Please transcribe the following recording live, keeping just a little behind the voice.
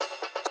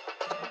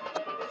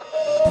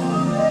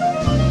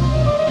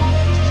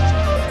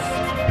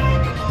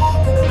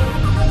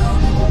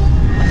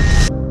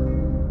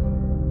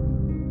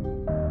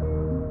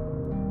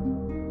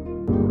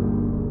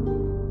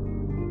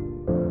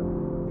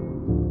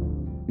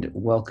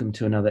welcome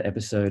to another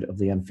episode of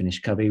The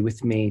Unfinished Cubby.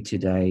 With me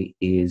today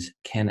is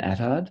Ken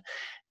Attard,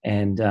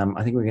 and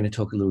I think we're going to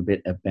talk a little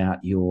bit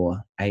about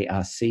your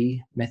ARC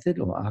method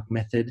or ARC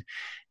method,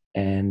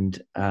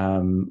 and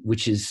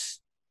which is,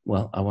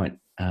 well, I won't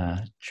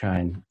try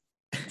and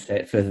say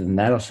it further than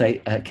that. I'll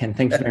say, Ken,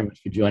 thanks very much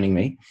for joining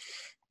me.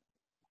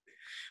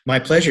 My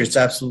pleasure. It's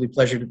absolutely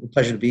pleasure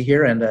to be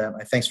here, and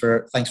thanks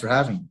for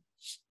having me.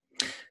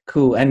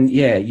 Cool. And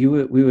yeah,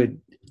 we were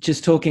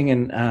just talking,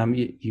 and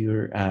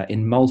you're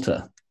in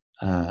Malta.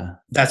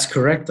 That's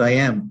correct. I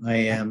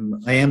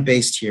am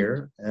based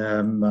here.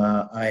 I'm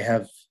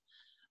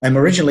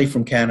originally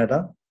from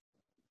Canada,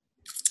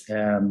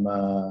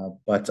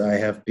 but I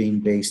have been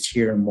based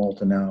here in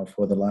Malta now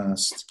for the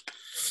last,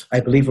 I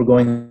believe we're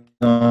going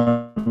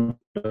on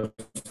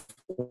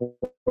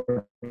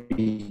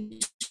 42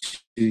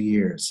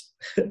 years.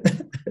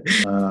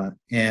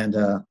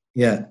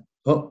 Yeah.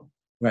 Oh,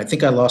 I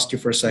think I lost you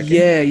for a second.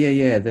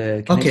 Yeah.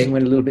 The connection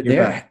went a little bit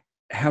there. Back.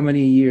 How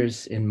many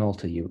years in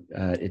Malta?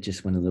 It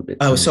just went a little bit.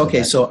 Oh, so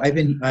okay. So I've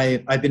been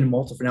in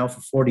Malta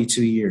for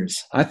 42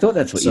 years. I thought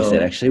that's what you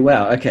said, actually.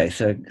 Wow. Okay.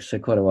 So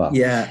quite a while.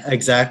 Yeah,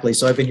 exactly.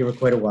 So I've been here for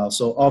quite a while.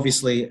 So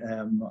obviously,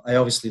 I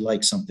obviously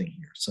like something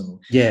here.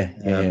 So yeah.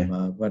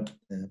 But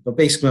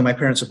basically, my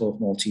parents are both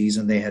Maltese,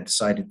 and they had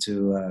decided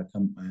to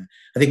come.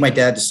 I think my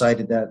dad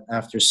decided that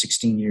after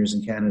 16 years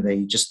in Canada,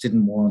 he just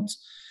didn't want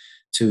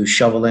to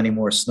shovel any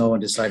more snow,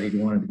 and decided he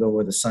wanted to go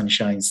where the sun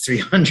shines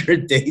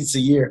 300 days a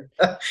year.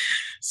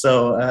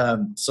 So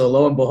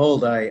lo and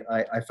behold,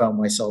 I found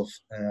myself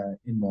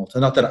in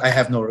Malta. Not that I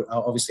have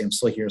obviously I'm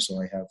still here,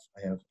 so I have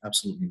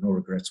absolutely no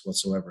regrets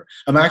whatsoever.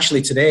 I'm actually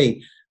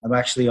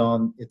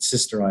on its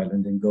sister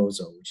island in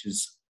Gozo, which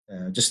is,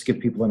 just to give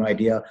people an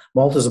idea,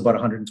 Malta is about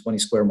 120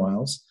 square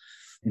miles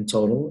in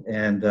total,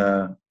 and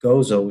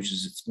Gozo, which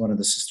is one of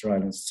the sister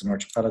islands, it's an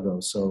archipelago,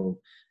 so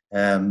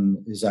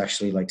is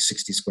actually like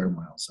 60 square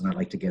miles, and I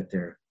like to get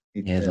there.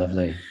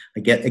 Lovely. I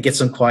get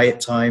some quiet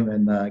time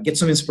and get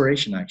some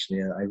inspiration.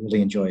 Actually, I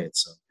really enjoy it.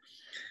 So,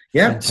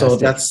 yeah.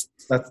 Fantastic.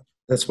 So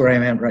that's where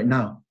I am right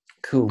now.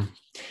 Cool.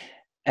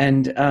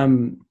 And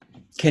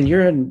Ken,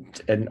 you're an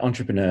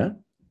entrepreneur,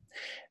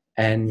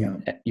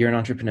 and you're an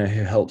entrepreneur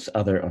who helps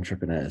other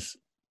entrepreneurs.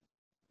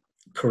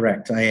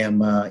 Correct. I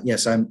am.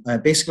 Yes, I'm.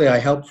 Basically, I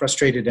help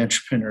frustrated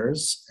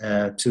entrepreneurs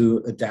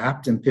to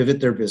adapt and pivot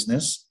their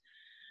business.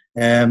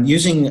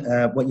 Using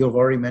what you've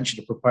already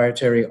mentioned, a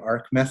proprietary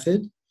ARC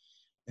method.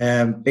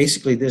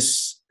 Basically,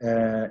 this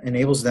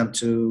enables them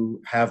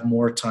to have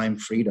more time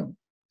freedom,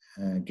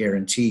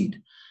 guaranteed.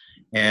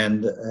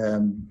 And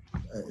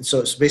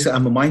so basically,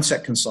 I'm a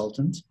mindset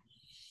consultant,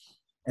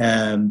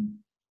 and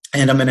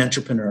I'm an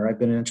entrepreneur. I've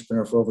been an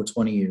entrepreneur for over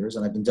 20 years,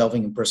 and I've been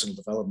delving in personal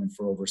development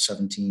for over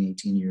 17,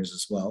 18 years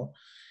as well.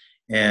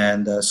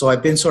 And so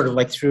I've been sort of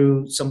like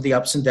through some of the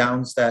ups and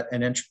downs that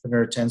an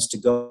entrepreneur tends to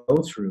go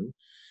through.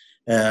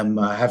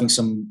 Having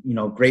some,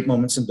 great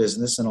moments in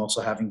business, and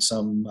also having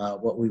some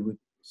what we would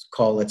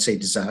call, let's say,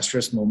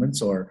 disastrous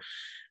moments, or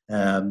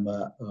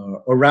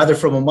rather,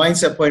 from a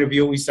mindset point of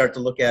view, we start to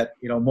look at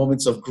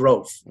moments of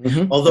growth.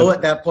 Mm-hmm. Although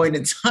at that point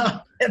in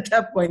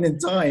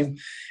time,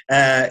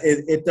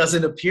 it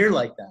doesn't appear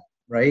like that,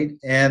 right?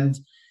 And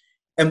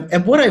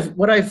what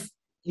I've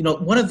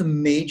one of the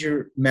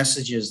major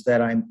messages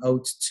that I'm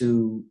out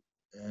to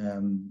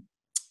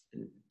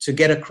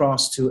get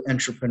across to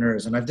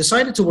entrepreneurs. And I've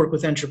decided to work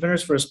with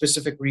entrepreneurs for a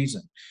specific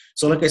reason.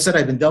 So like I said,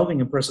 I've been delving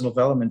in personal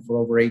development for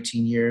over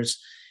 18 years.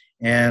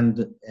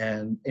 And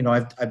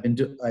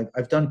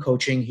I've done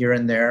coaching here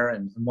and there,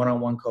 and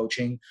one-on-one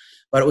coaching,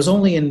 but it was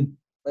only and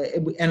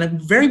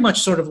very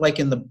much sort of like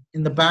in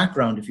the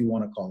background, if you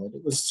want to call it.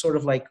 It was sort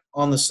of like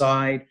on the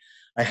side.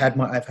 I've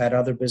had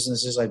other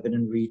businesses. I've been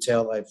in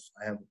retail. I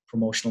have a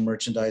promotional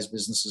merchandise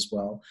business as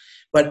well.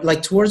 But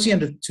like towards the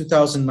end of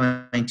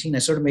 2019, I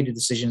sort of made a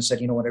decision and said,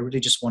 you know what, I really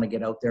just want to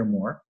get out there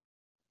more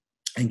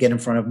and get in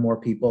front of more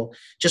people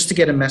just to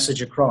get a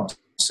message across.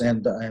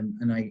 And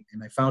I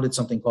founded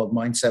something called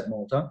Mindset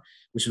Malta,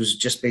 which was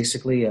just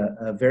basically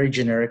a very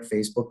generic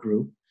Facebook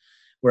group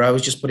where I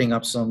was just putting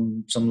up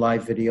some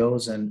live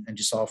videos and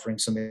just offering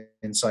some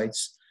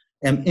insights.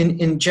 And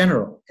in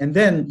general. And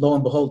then, lo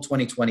and behold,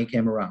 2020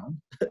 came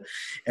around,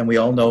 and we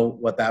all know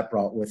what that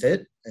brought with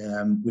it.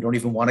 We don't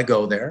even want to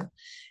go there.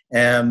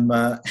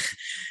 I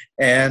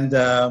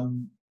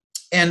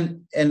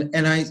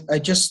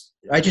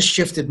just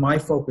shifted my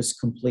focus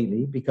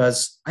completely,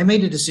 because I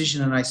made a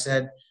decision, and I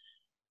said,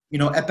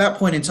 at that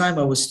point in time,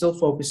 I was still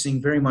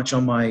focusing very much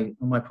on my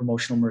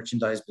promotional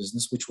merchandise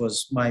business, which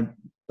was my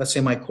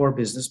core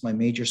business, my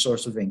major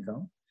source of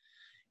income.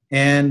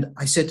 And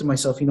I said to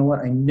myself, you know what?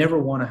 I never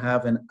want to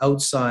have an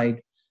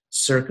outside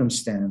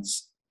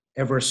circumstance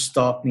ever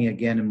stop me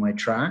again in my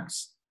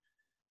tracks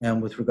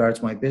with regards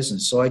to my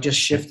business. So I just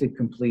shifted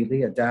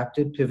completely,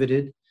 adapted,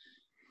 pivoted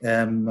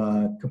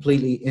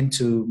completely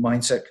into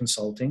mindset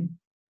consulting,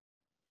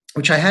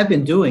 which I had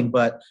been doing,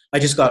 but I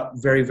just got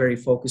very, very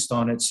focused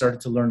on it,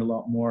 started to learn a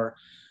lot more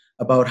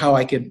about how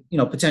I could,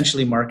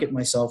 potentially market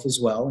myself as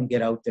well and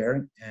get out there.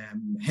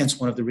 And hence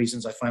one of the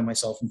reasons I find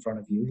myself in front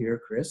of you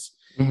here, Chris,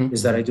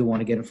 is that I do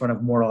want to get in front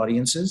of more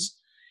audiences.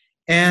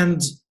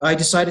 And I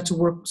decided to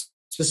work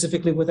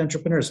specifically with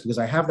entrepreneurs because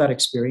I have that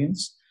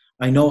experience.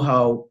 I know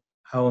how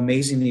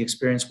amazing the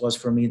experience was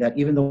for me, that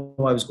even though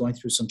I was going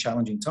through some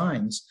challenging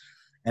times,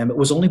 it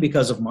was only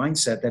because of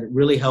mindset that it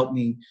really helped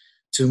me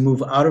to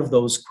move out of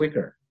those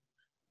quicker.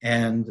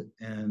 And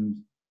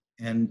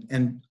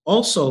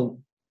also,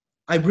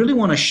 I really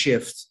want to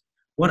shift.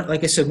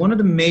 Like I said, one of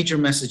the major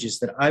messages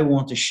that I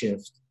want to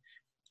shift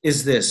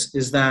is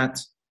that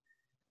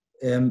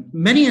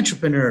many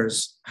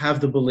entrepreneurs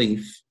have the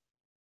belief,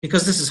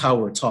 because this is how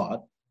we're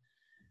taught,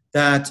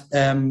 that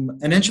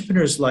an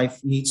entrepreneur's life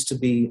needs to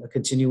be a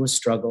continuous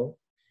struggle.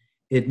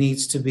 It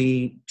needs to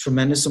be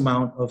tremendous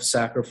amount of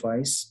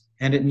sacrifice,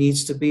 and it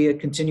needs to be a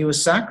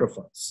continuous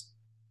sacrifice.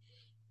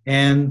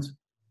 And,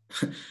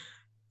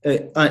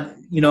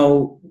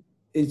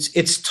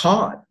 it's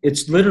taught,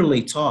 it's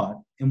literally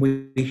taught, and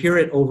we hear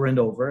it over and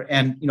over.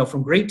 And,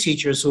 from great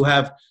teachers who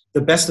have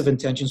the best of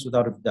intentions,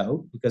 without a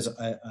doubt, because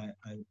I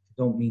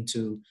don't mean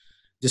to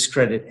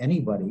discredit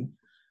anybody.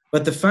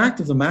 But the fact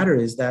of the matter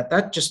is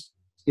that just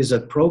is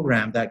a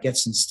program that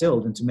gets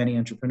instilled into many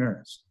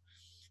entrepreneurs.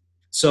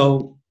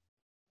 So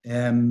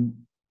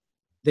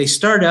they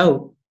start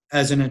out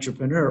as an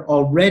entrepreneur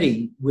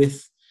already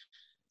with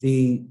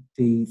the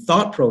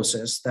thought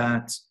process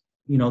that,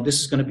 this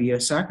is going to be a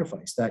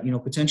sacrifice, that,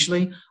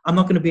 potentially I'm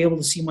not going to be able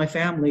to see my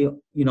family,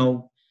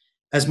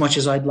 as much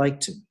as I'd like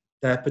to,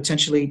 that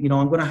potentially,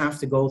 I'm going to have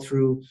to go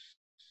through,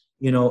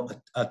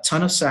 a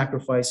ton of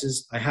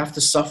sacrifices. I have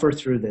to suffer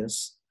through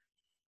this.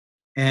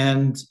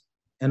 And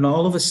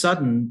all of a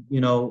sudden,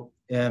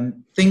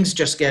 things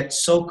just get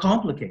so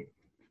complicated.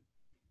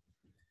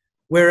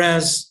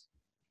 Whereas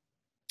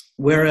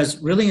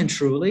really and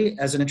truly,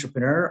 as an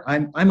entrepreneur,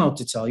 I'm out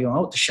to tell you, I'm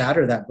out to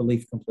shatter that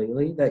belief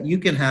completely, that you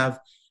can have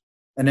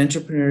an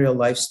entrepreneurial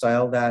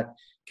lifestyle that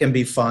can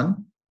be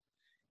fun,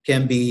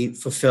 can be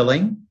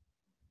fulfilling,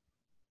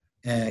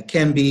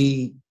 can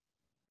be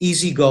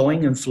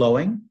easygoing and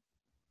flowing.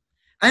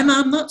 And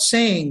I'm not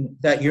saying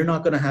that you're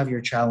not going to have your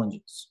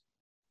challenges.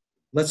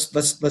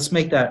 Let's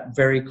make that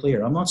very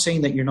clear. I'm not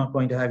saying that you're not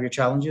going to have your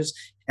challenges.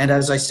 And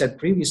as I said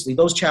previously,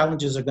 those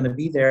challenges are going to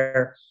be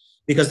there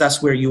because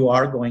that's where you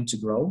are going to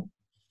grow.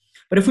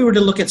 But if we were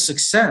to look at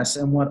success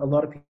and what a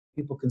lot of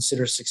people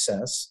consider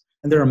success,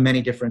 and there are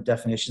many different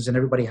definitions and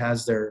everybody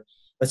has their,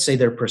 let's say,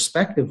 their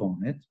perspective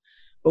on it.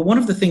 But one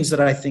of the things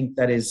that I think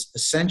that is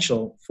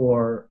essential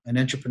for an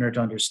entrepreneur to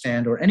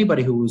understand, or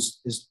anybody who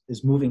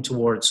is moving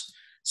towards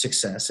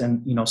success,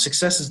 and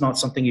success is not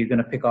something you're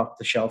going to pick off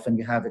the shelf and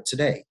you have it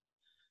today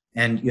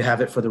and you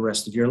have it for the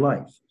rest of your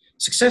life.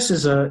 Success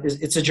is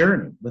a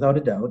journey, without a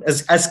doubt.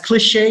 As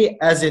cliche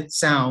as it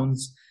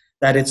sounds,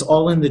 that it's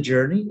all in the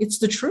journey, it's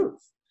the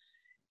truth.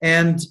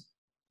 And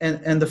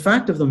the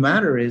fact of the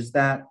matter is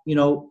that,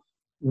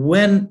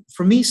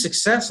 for me,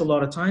 success a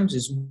lot of times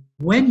is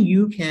when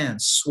you can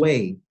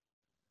sway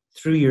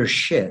through your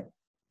shit,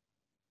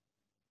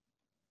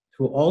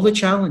 through all the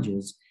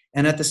challenges,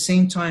 and at the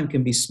same time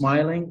can be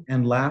smiling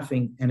and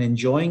laughing and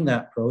enjoying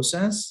that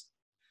process.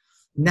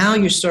 Now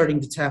you're starting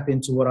to tap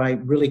into what I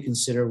really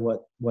consider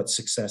what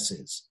success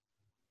is.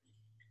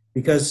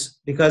 Because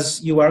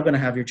you are going to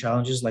have your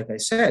challenges, like I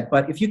said,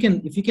 but if you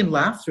can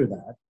laugh through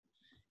that,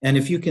 and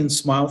if you can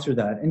smile through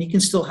that, and you can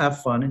still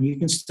have fun, and you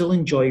can still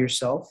enjoy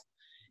yourself,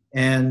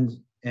 and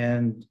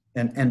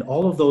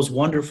all of those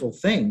wonderful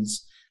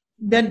things,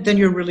 then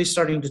you're really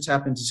starting to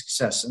tap into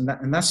success.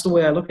 And that's the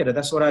way I look at it.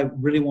 That's what I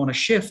really want to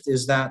shift,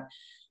 is that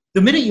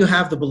the minute you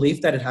have the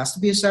belief that it has to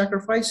be a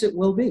sacrifice, it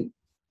will be.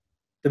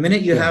 The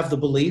minute you have the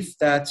belief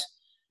that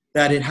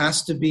it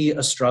has to be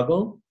a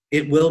struggle,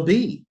 it will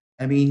be.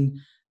 I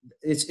mean,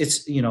 it's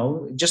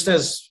just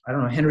as, I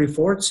don't know, Henry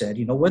Ford said,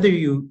 whether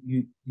you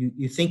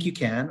think you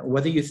can or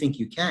whether you think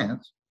you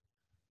can't,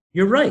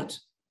 you're right.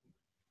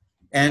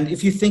 And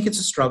if you think it's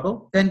a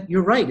struggle, then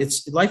you're right.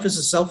 Life is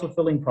a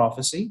self-fulfilling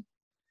prophecy.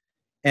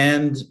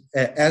 And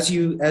as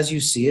you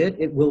see it,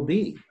 it will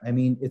be. I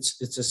mean,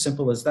 it's as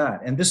simple as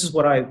that. And this is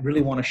what I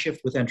really want to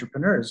shift with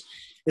entrepreneurs,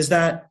 is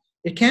that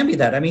it can be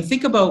that. I mean,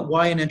 think about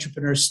why an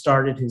entrepreneur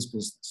started his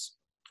business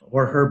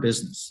or her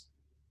business.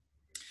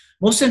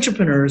 Most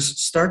entrepreneurs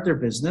start their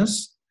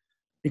business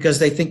because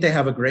they think they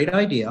have a great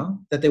idea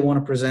that they want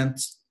to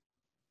present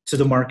to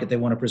the market they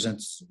want to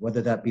present,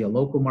 whether that be a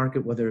local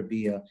market, whether it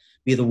be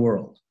the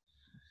world.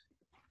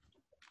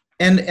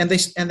 And they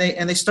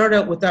start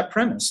out with that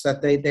premise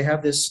that they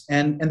have this,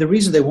 and the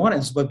reason they want it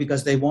is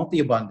because they want the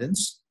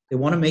abundance. They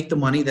want to make the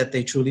money that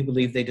they truly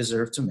believe they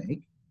deserve to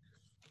make.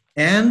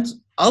 And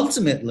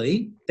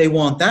ultimately, they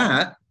want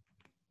that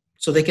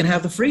so they can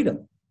have the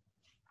freedom.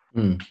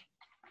 And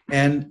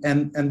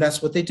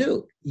that's what they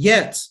do.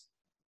 Yet,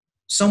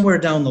 somewhere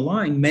down the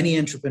line, many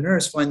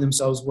entrepreneurs find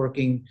themselves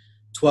working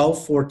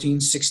 12, 14,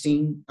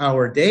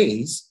 16-hour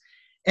days.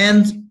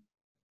 And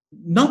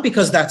not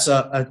because that's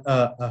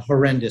a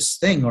horrendous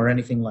thing or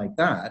anything like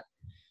that.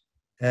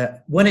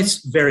 When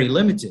it's very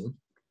limited,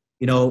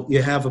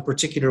 you have a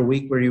particular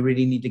week where you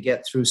really need to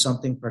get through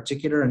something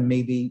particular, and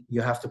maybe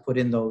you have to put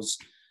in those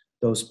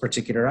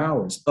particular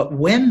hours. But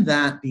when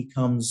that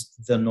becomes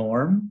the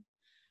norm,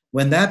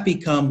 when that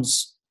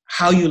becomes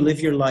how you live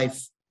your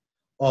life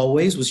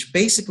always, which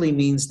basically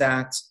means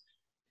that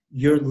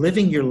you're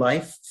living your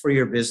life for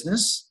your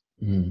business.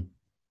 Mm.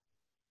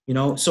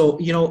 So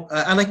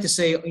I like to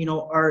say,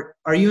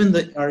 are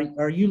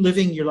you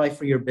living your life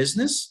for your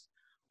business,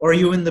 or are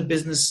you in the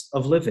business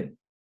of living?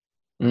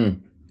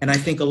 Mm. And I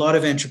think a lot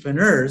of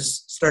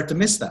entrepreneurs start to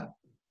miss that.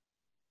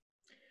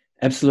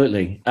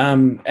 Absolutely.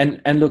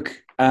 And look,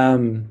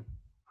 I'm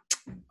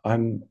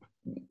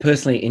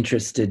personally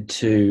interested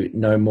to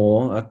know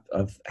more.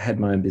 I've had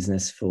my own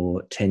business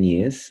for 10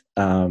 years.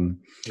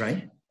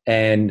 Right.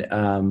 And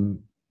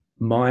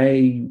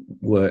my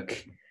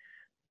work,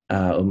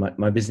 or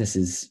my business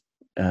is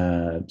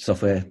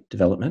software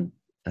development.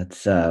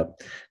 That's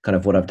kind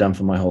of what I've done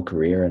for my whole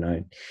career.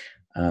 And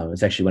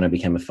it's actually when I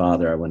became a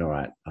father, I went, all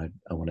right,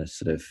 I want to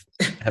sort of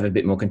have a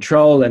bit more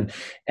control.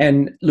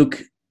 And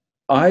look,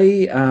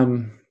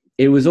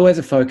 it was always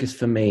a focus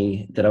for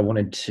me that I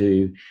wanted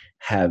to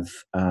have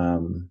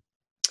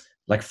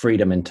like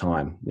freedom and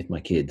time with my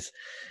kids.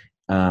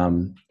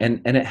 And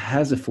it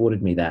has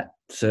afforded me that,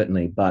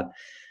 certainly. But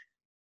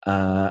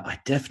I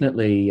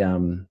definitely,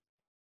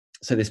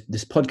 so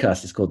this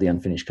podcast is called The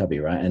Unfinished Cubby,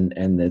 right?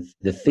 And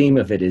the theme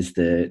of it is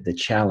the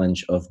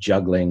challenge of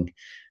juggling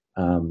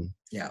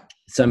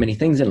so many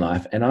things in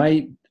life.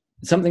 And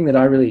something that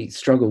I really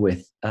struggle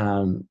with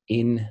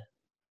in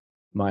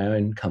my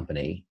own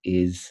company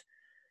is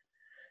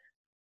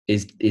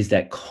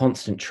that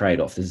constant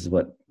trade-off. This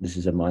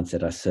is a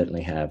mindset I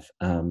certainly have,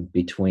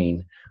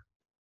 between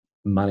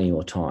money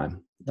or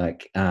time.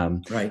 Like,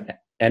 right.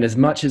 And as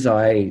much as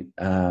I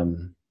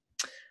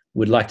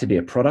would like to be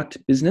a product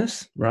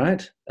business,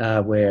 right,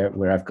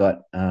 where I've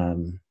got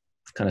kind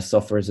of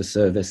software as a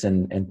service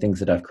and things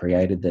that I've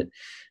created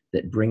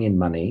that bring in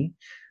money,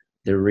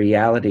 the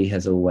reality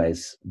has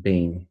always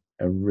been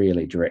a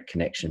really direct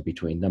connection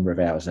between number of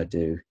hours I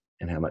do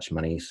and how much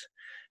money's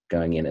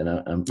going in. And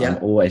I'm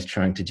always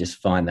trying to just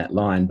find that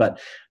line. But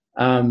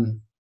what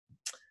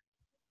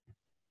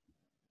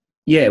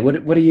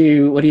do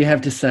you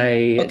have to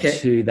say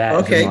to that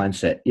as a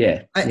mindset?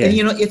 And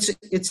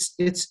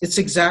it's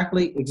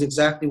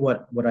exactly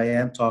what I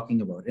am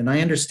talking about, and I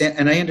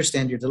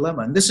understand your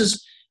dilemma, and this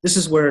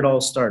is where it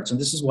all starts,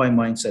 and this is why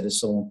mindset is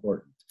so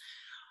important.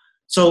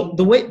 So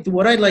the way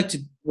I like to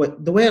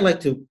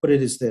put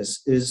it is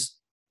this: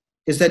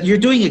 is that you're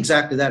doing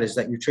exactly that, is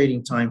that you're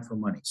trading time for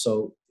money.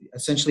 So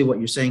essentially what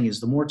you're saying is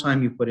the more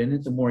time you put in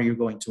it, the more you're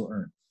going to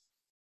earn.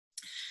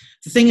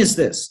 The thing is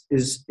this,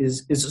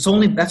 that's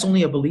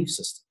only a belief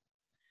system.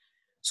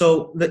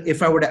 So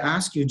if I were to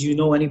ask you, do you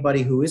know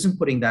anybody who isn't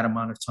putting that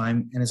amount of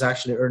time and is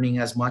actually earning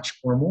as much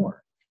or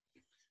more?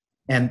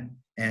 And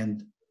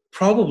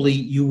probably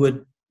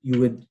you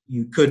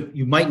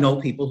might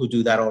know people who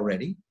do that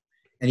already,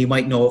 and you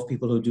might know of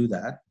people who do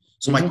that.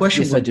 So my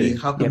question would be,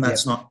 how come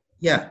that's not?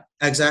 Yeah,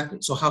 exactly.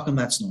 So how come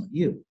that's not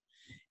you?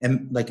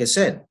 And like I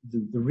said,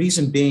 the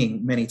reason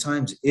being many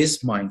times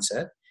is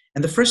mindset.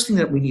 And the first thing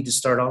that we need to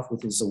start off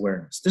with is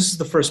awareness. This is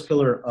the first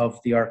pillar of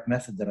the ARC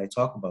method that I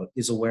talk about,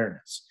 is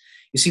awareness.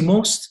 You see,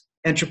 most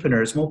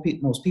entrepreneurs,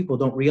 most people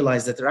don't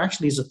realize that there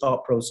actually is a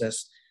thought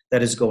process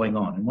that is going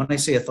on. And when I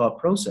say a thought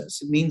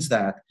process, it means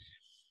that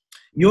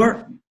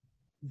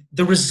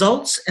the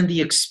results and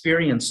the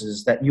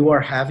experiences that you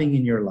are having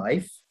in your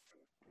life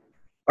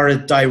are a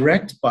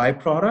direct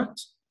byproduct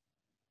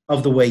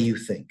of the way you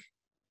think.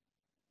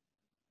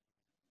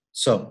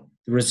 So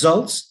the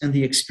results and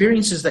the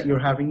experiences that you're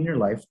having in your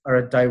life are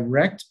a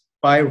direct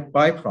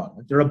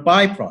byproduct. They're a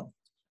byproduct.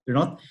 They're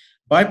not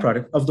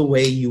byproduct of the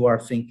way you are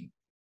thinking.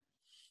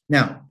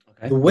 Now,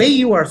 the way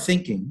you are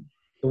thinking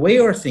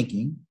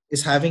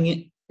is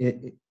having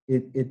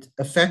it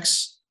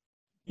affects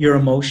your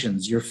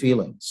emotions, your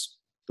feelings,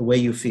 the way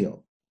you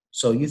feel.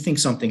 So you think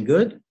something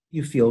good,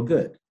 you feel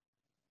good.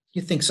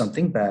 You think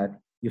something bad,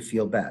 you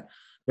feel bad.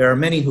 There are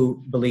many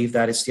who believe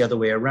that it's the other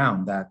way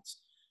around, that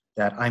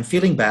I'm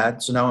feeling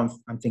bad, so now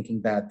I'm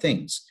thinking bad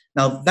things.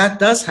 Now that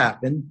does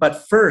happen,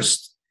 but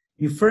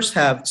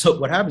so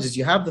what happens is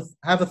you have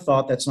a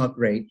thought that's not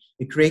great.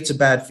 It creates a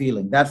bad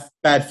feeling. That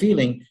bad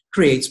feeling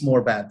creates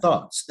more bad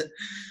thoughts.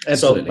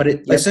 Absolutely. But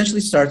it essentially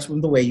starts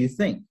from the way you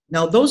think.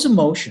 Now those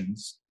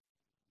emotions,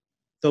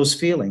 those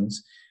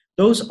feelings,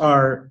 those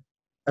are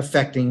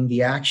affecting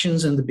the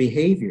actions and the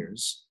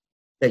behaviors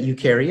that you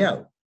carry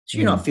out. So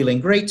you're not feeling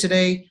great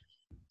today,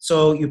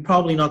 so you're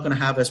probably not going to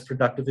have as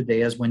productive a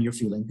day as when you're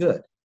feeling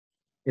good.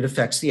 It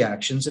affects the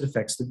actions, it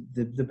affects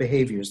the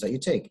behaviors that you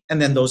take.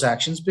 And then those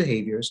actions,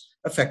 behaviors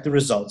affect the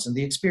results and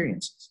the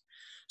experiences.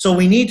 So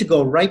we need to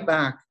go right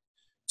back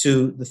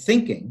to the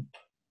thinking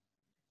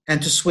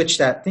and to switch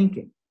that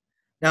thinking.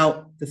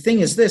 Now, the thing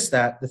is this,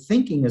 that the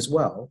thinking as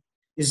well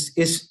is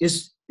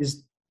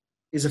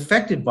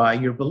affected by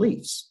your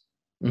beliefs.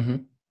 Mm-hmm.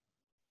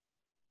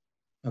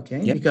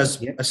 Okay,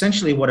 because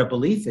essentially what a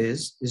belief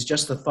is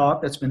just a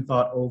thought that's been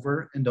thought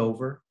over and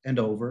over and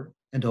over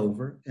and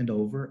over and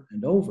over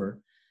and over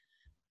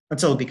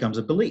until it becomes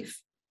a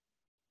belief.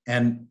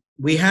 And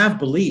we have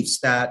beliefs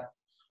that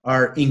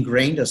are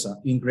ingrained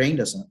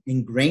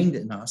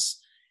in us,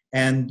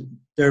 and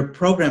they're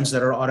programs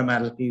that are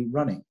automatically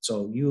running.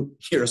 So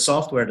you're a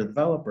software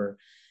developer.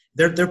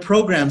 They're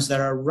programs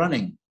that are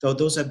running. So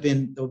those have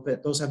been installed.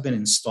 Those have been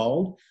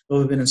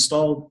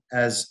installed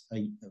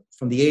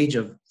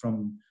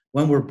from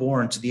when we're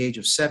born to the age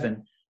of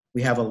 7.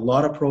 We have a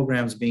lot of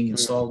programs being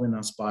installed in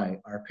us by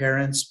our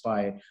parents,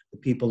 by the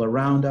people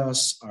around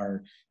us,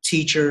 our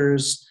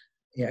teachers,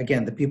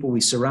 again, the people we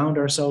surround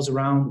ourselves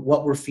around,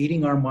 what we're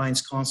feeding our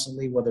minds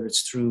constantly, whether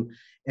it's through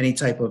any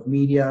type of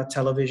media,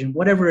 television,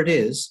 whatever it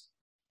is,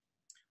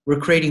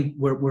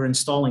 we're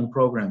installing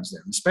programs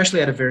there,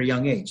 especially at a very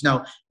young age.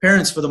 Now,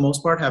 parents, for the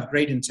most part, have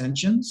great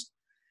intentions,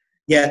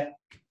 yet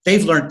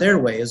they've learned their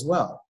way as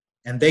well.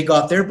 And they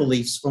got their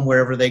beliefs from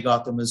wherever they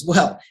got them as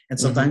well. And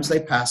sometimes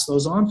they pass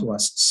those on to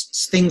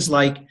us. Things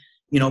like,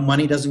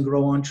 money doesn't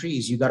grow on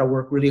trees. You got to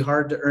work really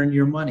hard to earn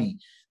your money.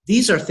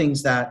 These are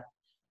things that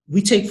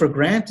we take for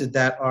granted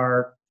that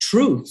are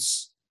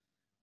truths,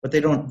 but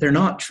they're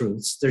not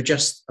truths. They're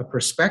just a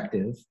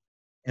perspective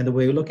and the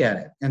way we look at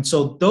it. And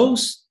so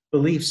those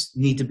beliefs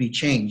need to be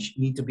changed,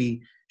 need to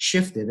be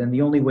shifted. And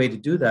the only way to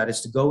do that is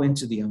to go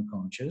into the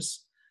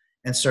unconscious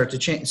and start to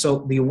change.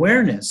 So the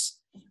awareness.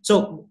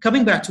 So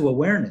coming back to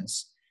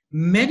awareness,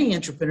 many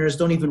entrepreneurs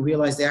don't even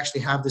realize they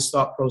actually have this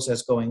thought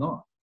process going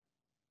on.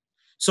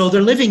 So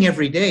they're living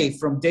every day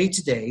from day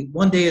to day.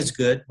 One day is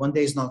good. One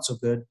day is not so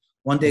good.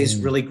 One day is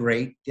really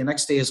great. The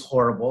next day is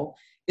horrible.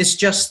 It's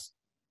just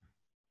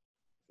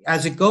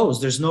as it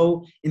goes. There's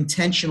no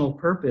intentional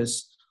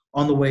purpose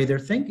on the way they're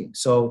thinking.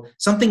 So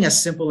something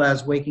as simple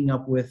as waking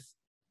up with,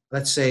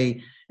 let's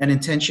say, an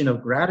intention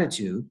of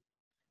gratitude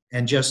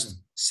and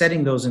just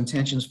setting those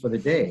intentions for the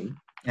day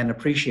and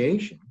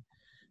appreciation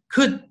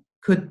could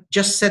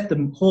just set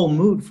the whole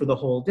mood for the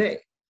whole day.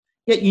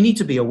 Yet you need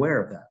to be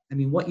aware of that. I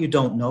mean, what you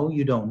don't know,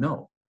 you don't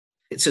know.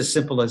 It's as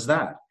simple as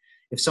that.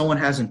 If someone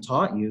hasn't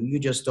taught you, you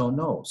just don't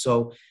know.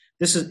 So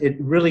it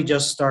really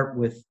just start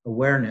with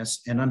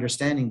awareness and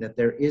understanding that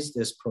there is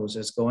this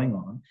process going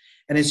on,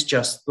 and it's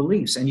just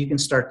beliefs, and you can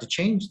start to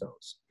change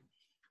those.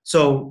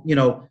 So,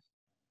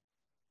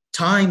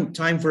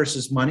 time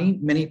versus money,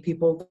 many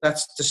people,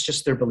 that's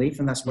just their belief,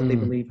 and that's what they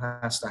believe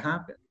has to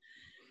happen.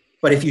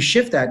 But if you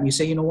shift that and you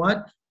say, you know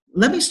what,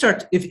 let me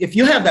start. If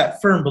you have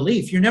that firm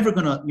belief, you're never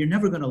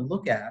gonna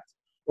look at,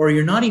 or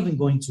you're not even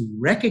going to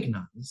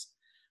recognize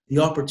the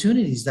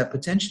opportunities that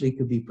potentially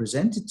could be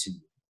presented to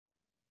you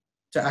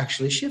to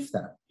actually shift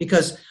that.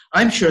 Because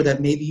I'm sure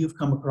that maybe you've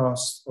come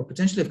across, or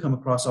potentially have come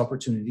across,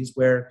 opportunities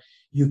where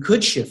you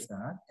could shift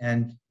that,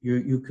 and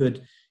you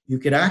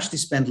could actually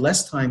spend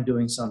less time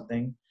doing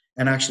something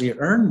and actually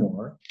earn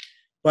more.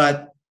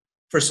 But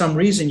for some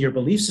reason, your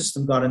belief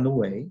system got in the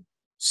way,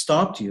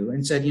 stopped you,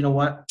 and said, you know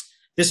what,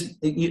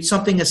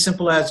 something as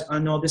simple as, I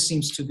know this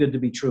seems too good to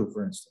be true,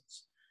 for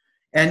instance.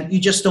 And you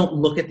just don't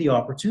look at the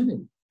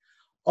opportunity.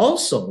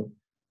 Also,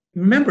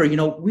 remember,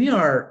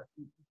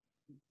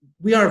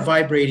 we are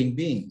vibrating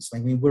beings. I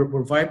mean,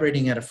 we're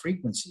vibrating at a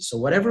frequency. So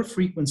whatever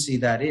frequency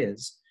that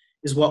is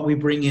what we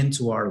bring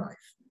into our life.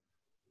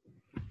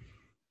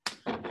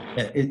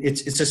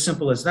 It's as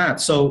simple as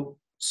that. So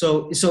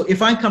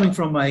if I'm coming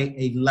from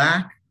a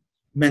lack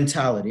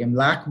mentality, I'm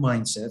lack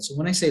mindset. So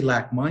when I say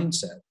lack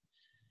mindset,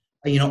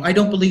 I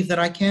don't believe that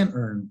I can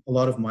earn a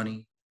lot of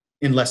money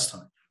in less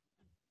time.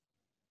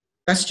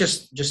 That's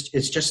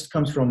just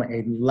comes from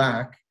a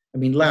lack. I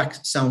mean, lack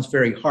sounds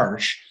very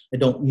harsh. I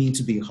don't mean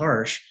to be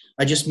harsh.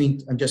 I just mean,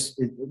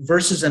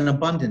 versus an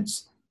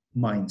abundance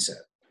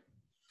mindset.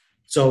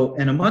 So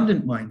an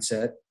abundant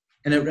mindset,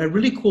 and a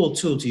really cool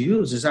tool to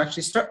use is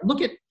actually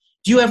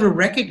do you ever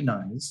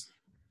recognize,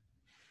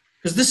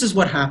 because this is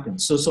what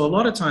happens. So a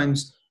lot of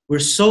times we're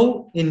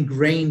so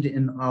ingrained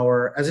in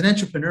as an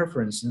entrepreneur,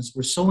 for instance,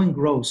 we're so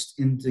engrossed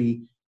in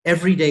the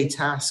everyday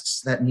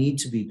tasks that need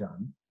to be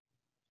done.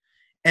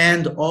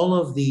 And all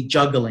of the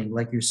juggling,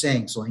 like you're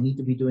saying, so I need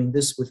to be doing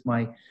this with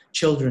my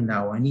children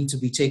now. I need to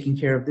be taking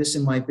care of this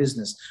in my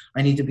business.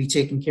 I need to be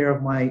taking care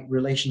of my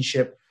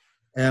relationship,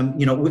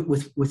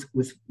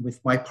 with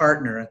my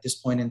partner at this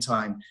point in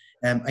time.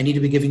 I need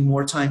to be giving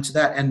more time to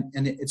that,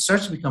 and it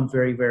starts to become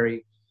very,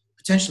 very,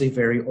 potentially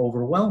very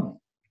overwhelming.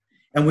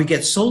 And we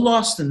get so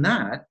lost in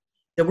that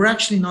we're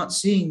actually not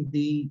seeing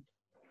the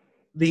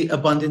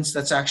abundance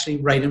that's actually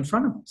right in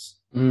front of us.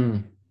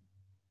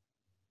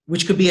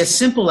 Which could be as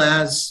simple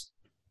as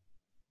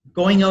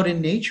going out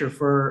in nature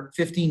for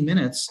 15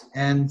 minutes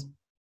and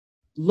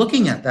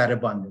looking at that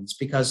abundance,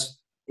 because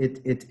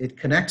it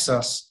connects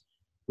us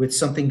with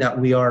something that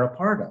we are a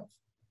part of.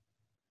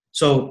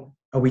 So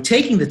are we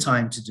taking the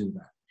time to do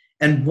that?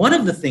 And one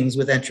of the things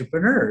with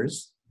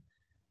entrepreneurs,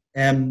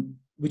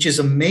 which is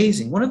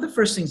amazing, one of the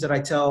first things that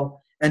I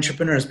tell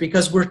entrepreneurs,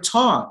 because we're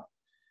taught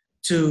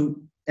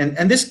to,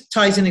 and this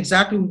ties in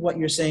exactly with what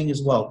you're saying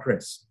as well,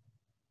 Chris,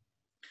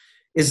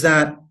 is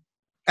that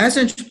as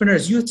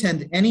entrepreneurs, you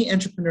attend any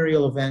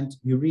entrepreneurial event,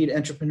 you read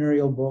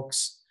entrepreneurial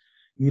books,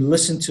 you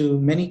listen to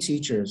many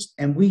teachers,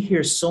 and we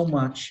hear so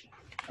much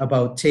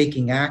about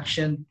taking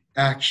action,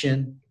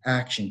 action,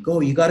 action. Go,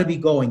 you got to be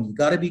going, you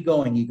got to be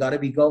going, you got to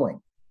be going.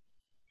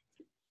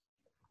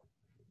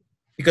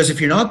 Because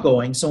if you're not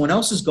going, someone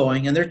else is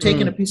going, and they're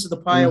taking a piece of the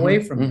pie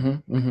away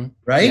from you,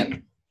 right? Yeah.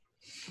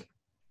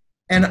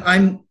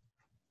 And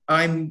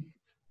I'm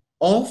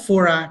all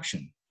for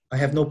action. I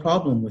have no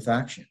problem with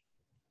action.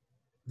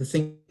 The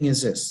thing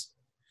is this: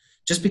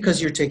 just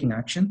because you're taking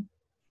action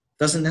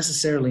doesn't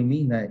necessarily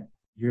mean that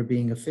you're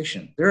being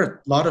efficient. There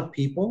are a lot of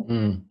people,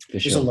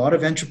 there's a lot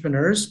of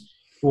entrepreneurs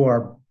who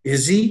are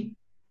busy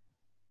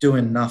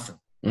doing nothing.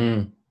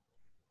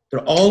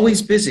 They're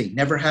always busy,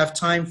 never have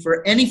time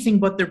for anything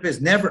but their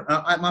business. Never,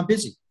 I'm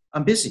busy.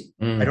 I'm busy.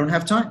 I don't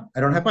have time. I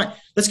don't have time.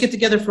 Let's get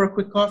together for a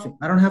quick coffee.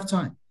 I don't have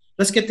time.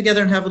 Let's get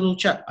together and have a little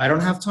chat. I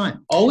don't have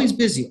time. Always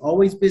busy,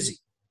 always busy.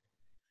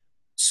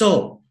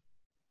 So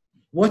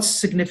what's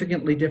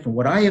significantly different?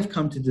 What I have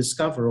come to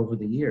discover over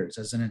the years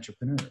as an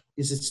entrepreneur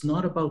is it's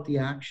not about the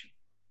action.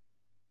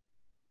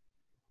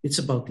 It's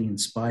about the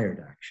inspired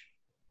action.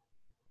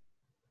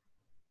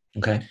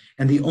 Okay.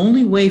 And the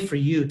only way for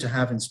you to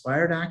have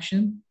inspired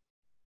action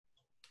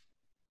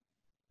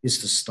is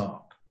to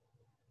stop.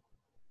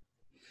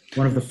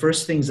 One of the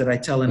first things that I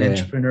tell an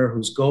entrepreneur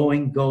who's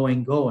going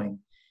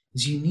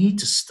is you need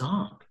to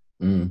stop.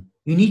 You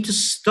need to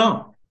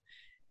stop.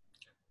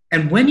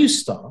 And when you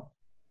stop,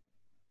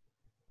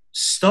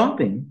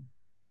 stopping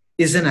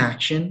is an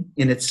action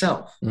in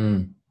itself.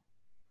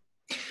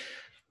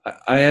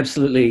 I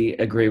absolutely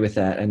agree with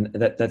that. And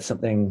that's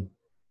something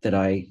that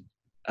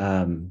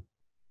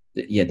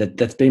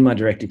that's been my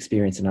direct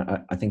experience. And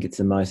I think it's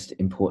the most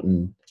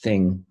important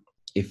thing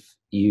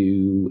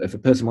if a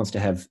person wants to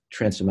have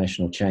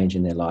transformational change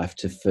in their life,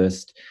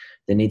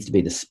 there needs to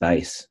be the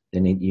space.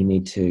 You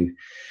need to,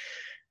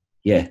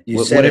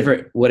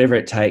 whatever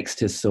it takes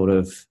to sort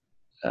of,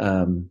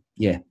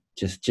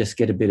 just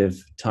get a bit of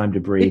time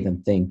to breathe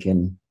and think.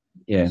 And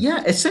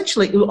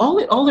essentially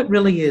all it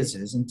really is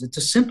and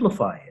to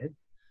simplify it,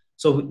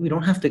 so we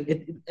don't have to,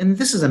 and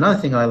this is another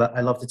thing I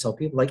love to tell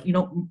people, like,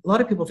 a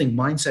lot of people think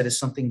mindset is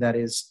something that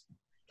is,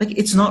 like,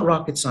 it's not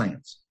rocket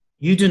science.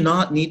 You do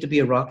not need to be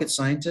a rocket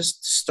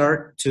scientist to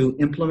start to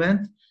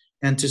implement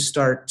and to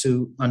start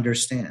to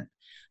understand.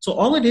 So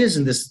all it is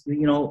in this,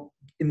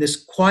 in this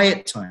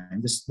quiet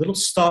time, this little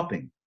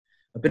stopping,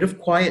 a bit of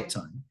quiet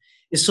time,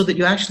 is so that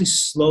you actually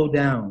slow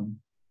down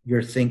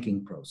your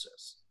thinking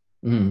process.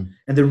 And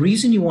the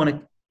reason you want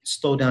to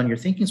slow down your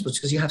thinking is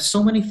because you have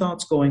so many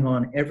thoughts going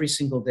on every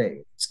single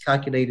day. It's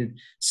calculated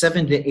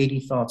 7 to 80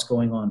 thoughts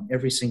going on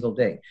every single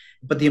day.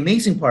 But the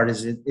amazing part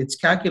is it's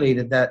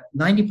calculated that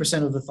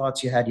 90% of the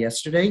thoughts you had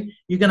yesterday,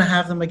 you're going to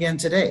have them again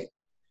today.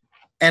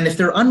 And if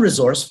they're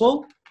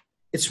unresourceful,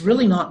 it's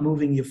really not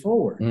moving you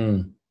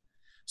forward.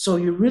 So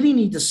you really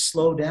need to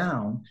slow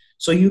down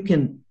so you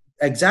can,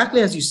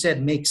 exactly as you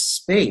said, make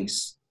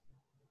space.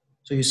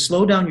 So you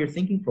slow down your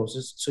thinking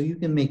process so you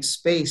can make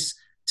space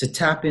to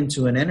tap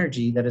into an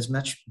energy that is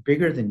much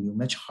bigger than you,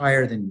 much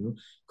higher than you.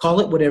 Call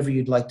it whatever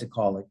you'd like to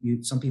call it.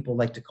 Some people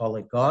like to call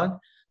it God.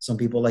 Some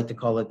people like to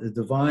call it the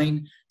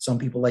divine. Some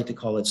people like to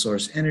call it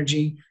source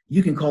energy.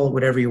 You can call it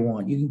whatever you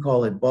want. You can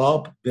call it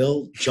Bob,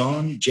 Bill,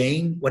 John,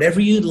 Jane, whatever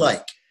you'd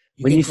like.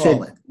 When you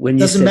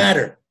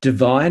said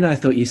divine, I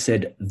thought you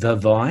said the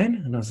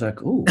vine. And I was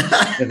like, ooh,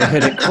 never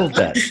heard it called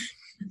that.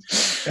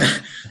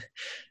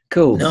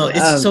 Cool. No,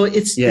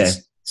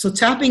 so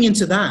tapping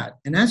into that,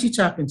 and as you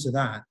tap into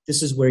that,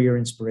 this is where your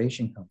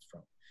inspiration comes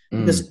from.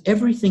 Because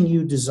everything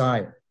you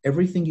desire,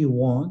 everything you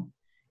want,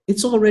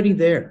 it's already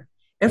there.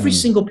 Every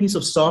single piece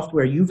of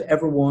software you've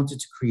ever wanted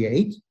to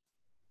create,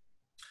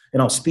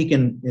 and I'll speak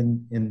in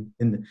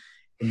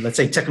let's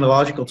say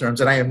technological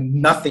terms, and I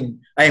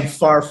am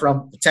far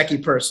from a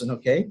techie person,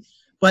 okay?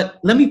 But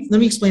let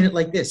me explain it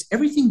like this.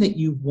 Everything that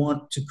you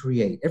want to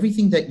create,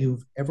 everything that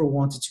you've ever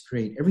wanted to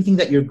create, everything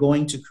that you're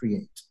going to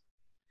create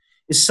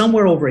is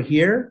somewhere over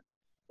here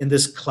in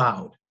this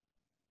cloud.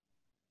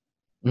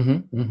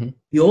 The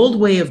old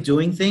way of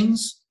doing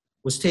things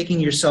was taking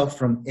yourself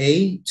from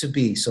A to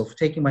B. So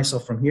taking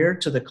myself from here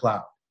to the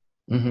cloud.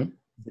 The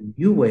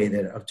new way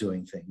of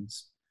doing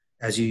things,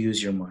 as you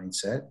use your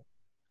mindset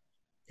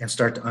and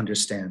start to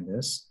understand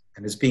this,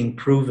 and it's being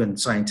proven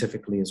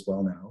scientifically as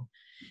well now,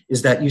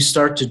 is that you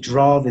start to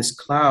draw this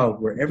cloud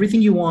where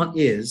everything you want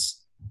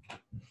is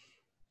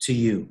to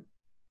you.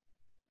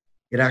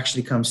 It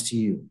actually comes to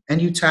you, and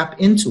you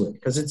tap into it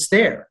because it's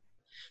there.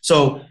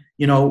 So,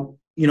 the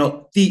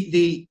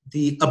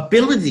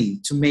ability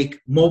to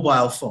make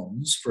mobile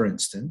phones, for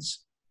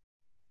instance,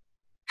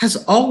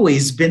 has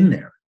always been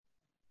there.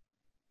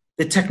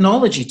 The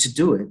technology to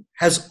do it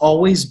has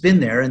always been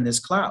there in this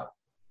cloud.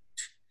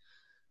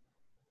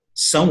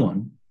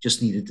 Someone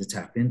just needed to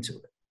tap into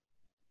it.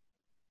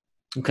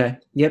 Okay.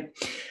 Yep.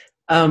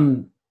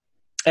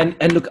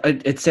 And look,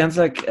 it sounds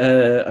like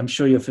I'm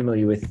sure you're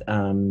familiar with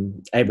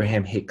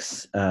Abraham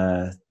Hicks.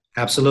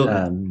 Absolutely.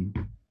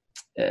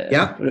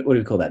 What do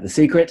we call that? The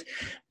Secret?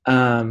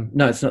 No,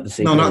 it's not The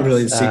Secret. No, not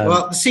really The Secret.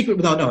 Well, The Secret.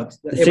 No.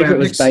 The Secret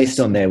was based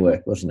on their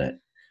work, wasn't it?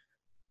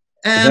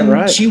 Is that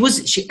right? She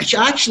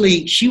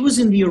was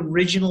in the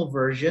original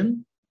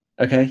version.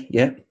 Okay.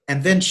 Yeah.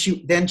 And then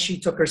she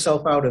took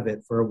herself out of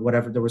it for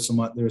whatever. There were some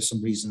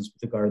reasons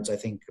with regards, I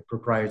think,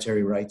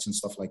 proprietary rights and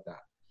stuff like that.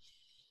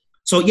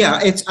 So yeah,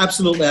 it's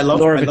absolutely. I love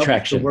the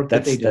work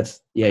that they do.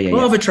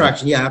 Law of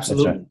attraction. Yeah,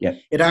 absolutely. Right. Yeah.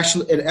 It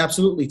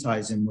absolutely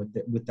ties in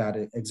with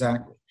that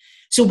exactly.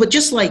 So, but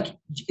just like,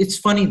 it's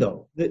funny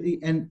though,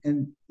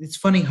 and it's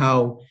funny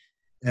how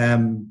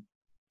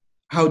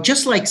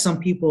just like some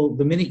people,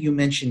 the minute you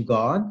mention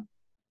God,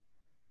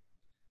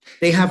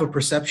 they have a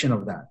perception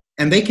of that,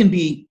 and they can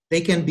be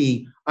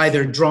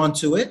either drawn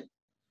to it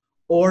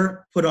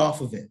or put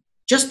off of it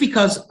just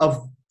because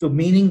of the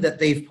meaning that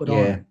they've put on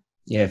it.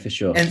 Yeah, for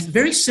sure. And it's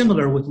very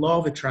similar with law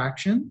of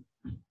attraction.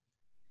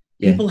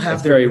 Yeah, people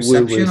have their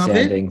perception of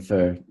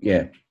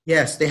it.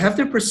 Yes, they have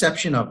their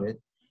perception of it,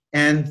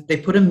 and they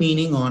put a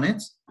meaning on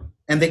it,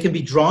 and they can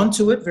be drawn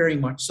to it very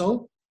much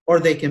so, or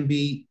they can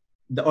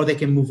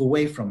move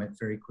away from it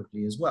very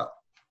quickly as well.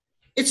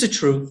 It's a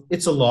truth.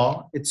 It's a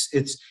law.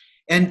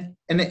 And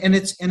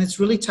it's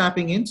really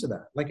tapping into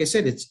that. Like I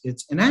said,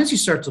 and as you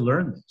start to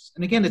learn this,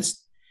 and again,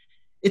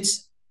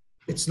 it's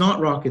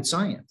not rocket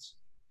science.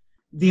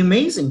 The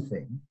amazing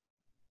thing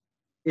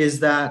is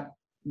that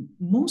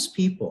most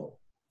people,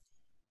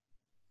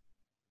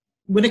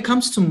 when it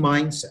comes to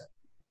mindset,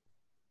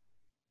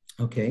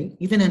 okay,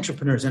 even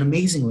entrepreneurs, and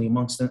amazingly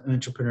amongst the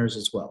entrepreneurs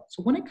as well.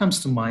 So when it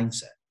comes to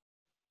mindset,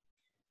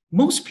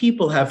 most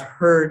people have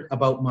heard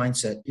about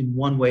mindset in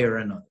one way or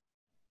another.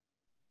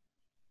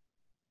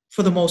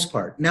 For the most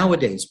part,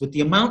 nowadays, with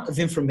the amount of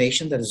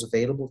information that is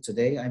available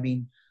today, I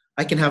mean,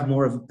 I can have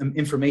more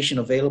information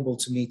available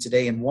to me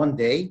today in one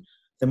day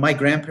than my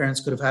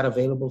grandparents could have had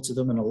available to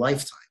them in a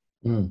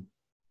lifetime.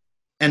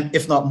 And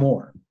if not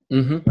more,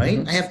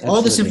 right? I have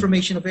all this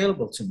information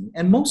available to me.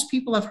 And most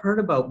people have heard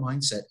about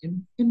mindset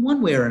in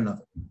one way or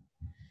another.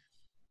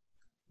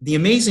 The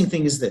amazing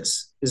thing is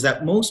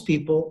that most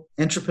people,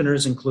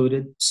 entrepreneurs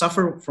included,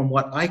 suffer from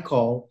what I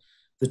call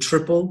the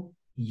triple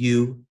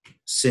U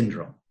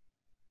syndrome.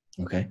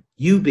 Okay.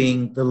 U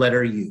being the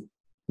letter U.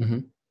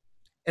 And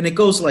it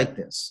goes like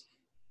this.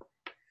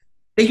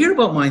 They hear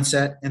about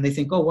mindset and they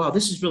think, oh, wow,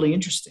 this is really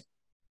interesting.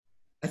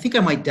 I think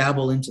I might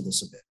dabble into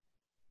this a bit.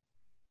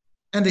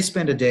 And they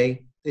spend a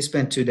day, they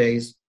spend 2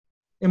 days,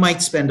 they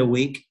might spend a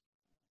week,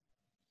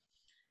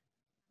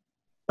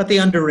 but they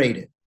underrate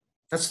it.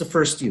 That's the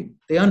first U.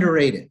 They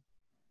underrate it.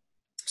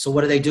 So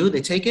what do?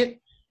 They take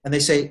it and they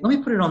say, let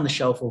me put it on the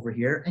shelf over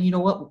here. And you know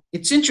what?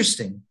 It's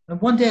interesting.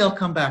 And one day I'll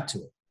come back to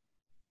it.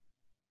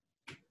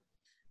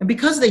 And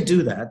because they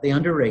do that, they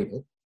underrate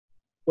it.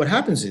 What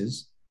happens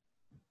is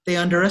they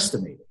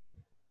underestimate it,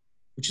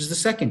 which is the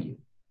second U.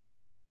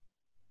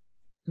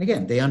 And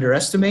again, they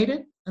underestimate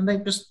it and they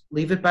just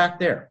leave it back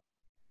there.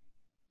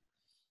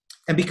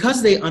 And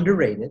because they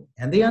underrate it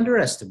and they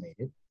underestimate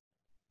it,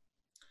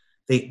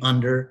 they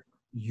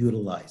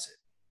underutilize it,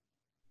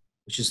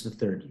 which is the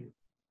third U.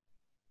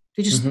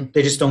 They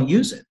just don't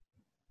use it.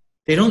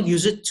 They don't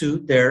use it to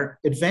their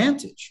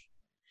advantage.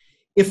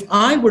 If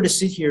I were to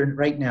sit here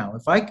right now,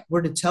 if I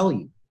were to tell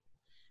you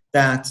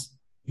that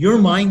your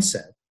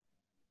mindset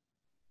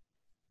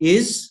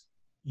is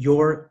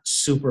your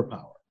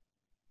superpower,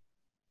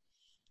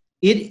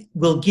 it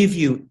will give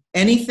you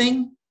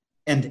anything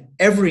and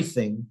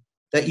everything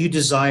that you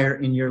desire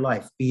in your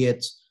life, be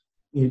it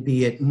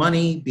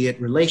money, be it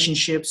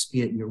relationships,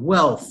 be it your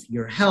wealth,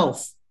 your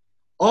health,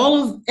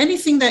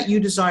 anything that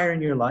you desire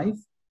in your life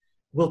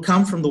will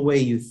come from the way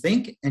you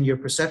think and your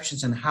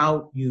perceptions and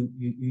how you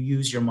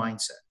use your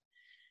mindset.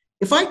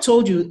 If I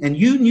told you and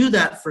you knew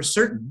that for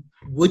certain,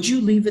 would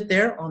you leave it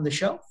there on the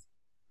shelf?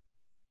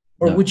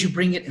 Or would you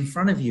bring it in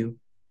front of you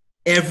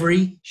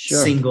every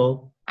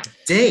single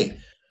day?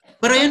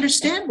 But I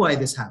understand why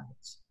this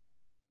happens.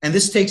 And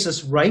this takes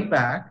us right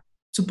back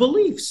to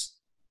beliefs.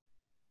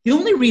 The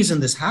only reason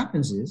this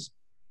happens is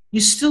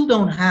you still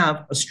don't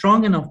have a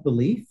strong enough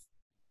belief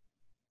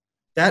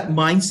that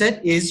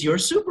mindset is your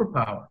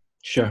superpower.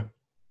 Sure.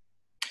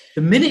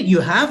 The minute you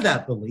have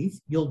that belief,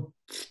 you'll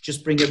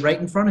just bring it right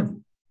in front of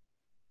you.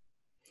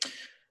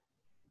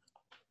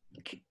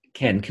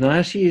 Ken, can I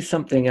ask you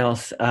something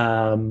else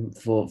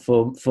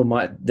for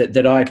my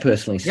that I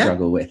personally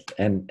struggle with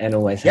and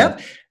always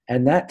have?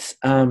 And that's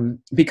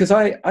because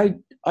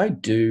I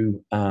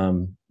do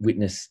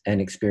witness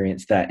and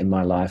experience that in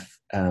my life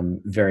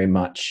very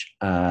much.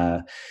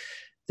 My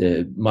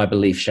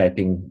belief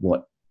shaping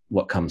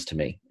what comes to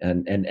me,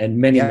 and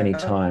many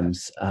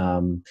times,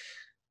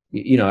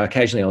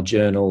 occasionally I'll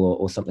journal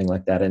or something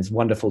like that, and it's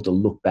wonderful to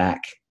look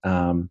back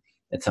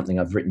at something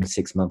I've written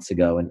 6 months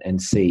ago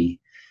and see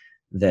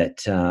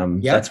that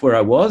that's where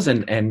I was,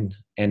 and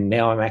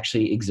now I'm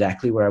actually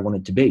exactly where I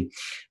wanted to be.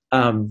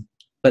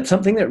 But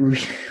something that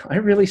I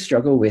really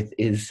struggle with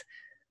is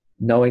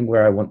knowing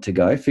where I want to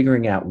go,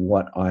 figuring out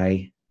what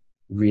I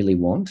really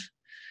want,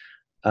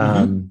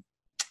 and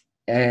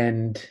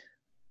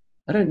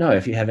I don't know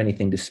if you have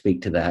anything to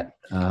speak to that.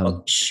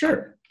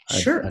 Sure,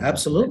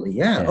 absolutely,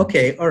 yeah.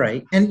 Okay, all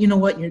right. And you know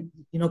what,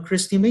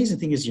 Chris, the amazing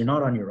thing is you're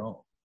not on your own.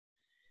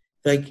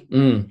 Like,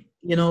 Mm.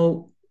 you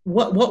know,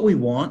 what we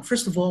want,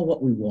 first of all,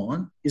 what we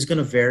want is going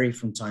to vary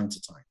from time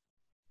to time.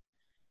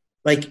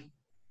 Like,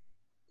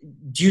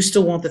 do you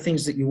still want the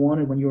things that you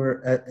wanted when you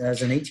were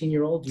as an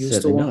 18-year-old? Do you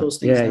still Certainly want not. those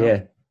things Yeah, now?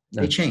 yeah.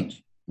 They No.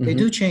 change. They Mm-hmm.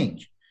 do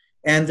change.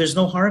 And there's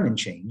no harm in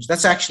change.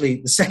 That's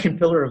actually the second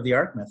pillar of the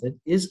ARC method,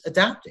 is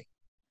adapting,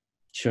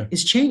 Sure.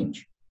 is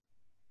change.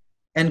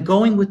 And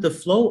going with the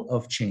flow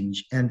of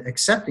change and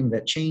accepting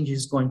that change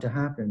is going to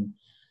happen,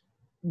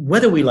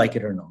 whether we like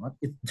it or not.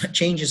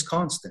 Change is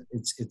constant.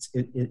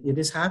 It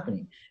is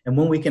happening. And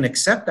when we can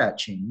accept that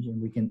change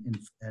and we can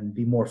and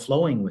be more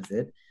flowing with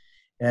it,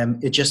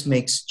 it just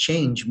makes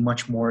change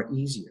much more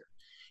easier.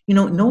 You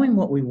know, knowing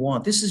what we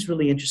want, this is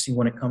really interesting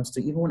when it comes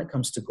to, even when it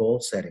comes to goal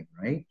setting,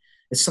 right?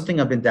 It's something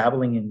I've been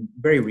dabbling in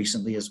very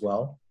recently as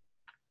well,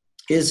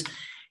 is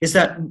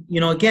that, you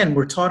know, again,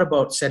 we're taught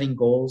about setting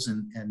goals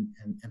and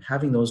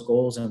having those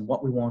goals and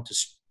what we want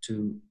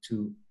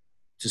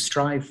to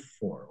strive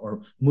for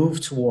or move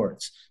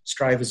towards.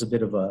 Strive is a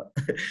bit of a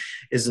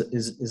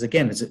is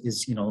again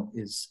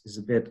is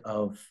a bit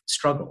of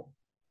struggle.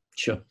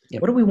 Sure.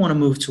 Yep. What do we want to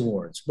move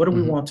towards? What do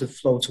we want to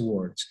flow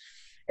towards?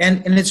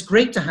 And it's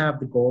great to have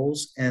the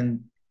goals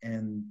and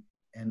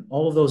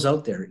all of those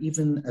out there,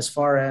 even as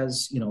far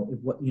as,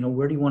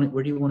 where do you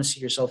want to see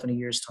yourself in a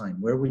year's time?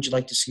 Where would you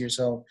like to see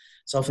yourself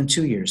in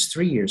 2 years,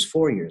 3 years,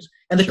 4 years?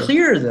 And the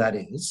clearer that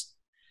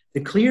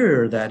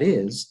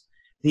is,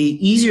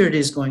 the easier it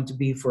is going to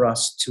be for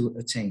us to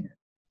attain it.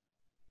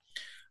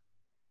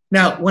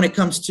 Now, when it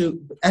comes to,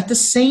 at the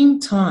same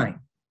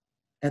time,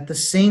 and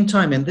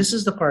this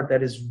is the part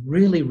that is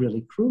really,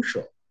 really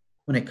crucial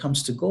when it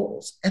comes to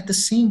goals, at the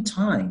same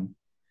time,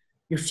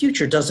 your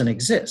future doesn't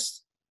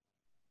exist.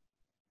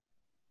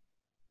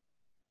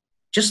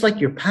 Just like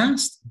your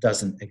past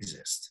doesn't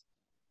exist.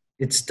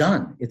 It's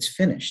done. It's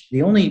finished.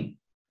 The only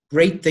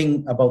great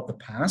thing about the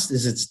past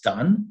is it's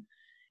done,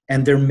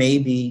 and there may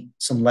be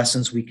some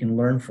lessons we can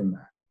learn from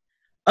that.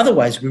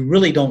 Otherwise, we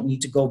really don't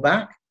need to go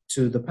back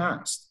to the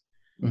past.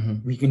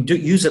 Mm-hmm. We can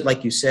use it,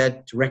 like you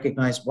said, to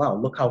recognize, wow,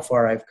 look how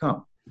far I've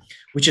come,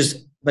 which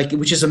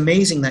is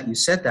amazing that you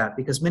said that,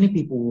 because many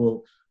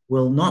people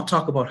will not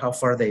talk about how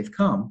far they've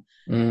come,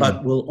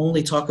 but will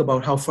only talk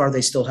about how far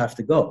they still have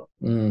to go.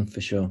 For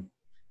sure.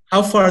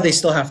 How far they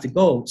still have to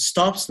go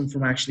stops them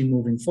from actually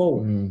moving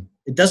forward.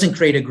 It doesn't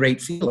create a great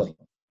feeling.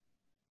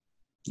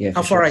 Yeah.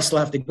 How far I still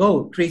have to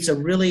go creates a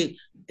really,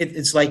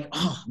 it's like,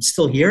 oh, I'm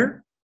still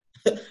here.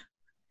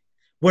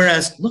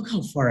 Whereas, look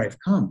how far I've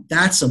come.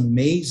 That's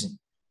amazing.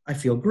 I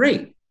feel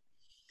great.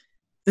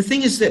 The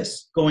thing is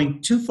this,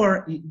 going too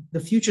far, the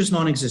future's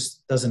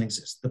doesn't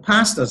exist. The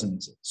past doesn't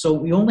exist. So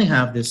we only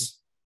have this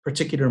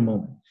particular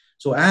moment.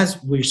 So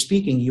as we're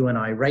speaking, you and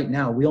I right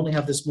now, we only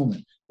have this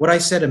moment. What I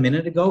said a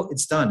minute ago,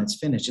 it's done, it's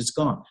finished, it's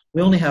gone.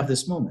 We only have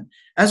this moment.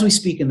 As we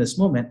speak in this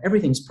moment,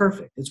 everything's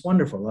perfect. It's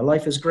wonderful. Our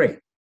life is great.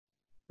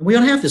 And we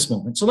don't have this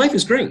moment. So life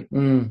is great.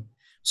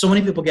 So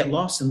many people get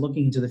lost in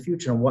looking into the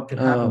future and what could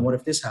happen. What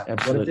if this happens?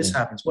 Absolutely. What if this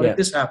happens? What if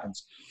this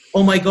happens?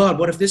 Oh my God,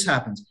 what if this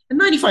happens?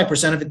 And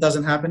 95% of it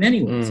doesn't happen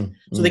anyways.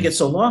 So they get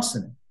so lost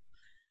in it.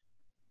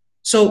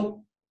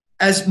 So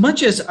as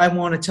much as I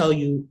want to tell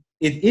you,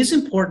 it is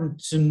important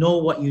to know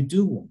what you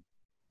do want.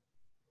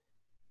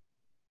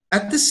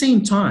 At the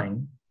same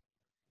time,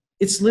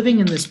 it's living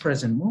in this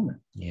present moment.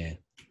 Yeah.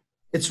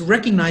 It's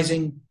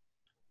recognizing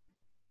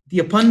the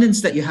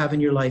abundance that you have in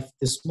your life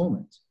this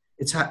moment.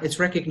 It's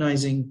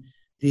recognizing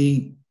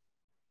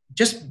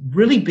just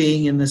really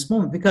being in this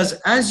moment, because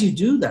as you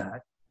do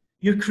that,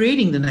 you're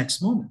creating the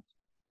next moment.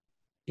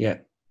 Yeah.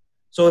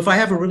 So if I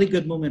have a really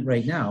good moment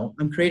right now,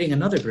 I'm creating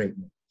another great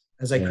moment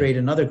as I create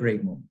another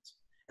great moment.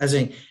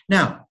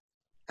 Now,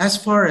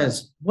 as far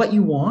as what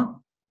you want,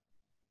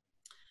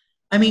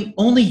 I mean,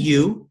 only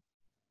you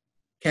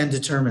can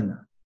determine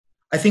that.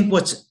 I think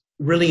what's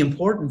really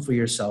important for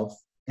yourself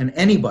and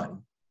anybody,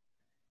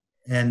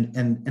 and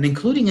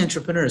including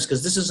entrepreneurs,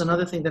 because this is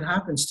another thing that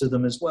happens to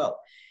them as well,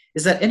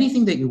 is that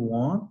anything that you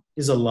want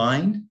is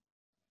aligned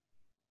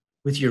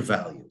with your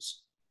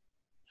values.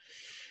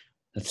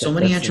 So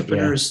many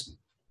entrepreneurs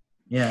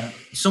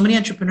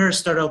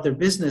start out their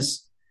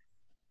business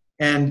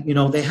and,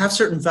 they have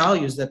certain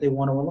values that they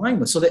want to align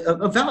with. So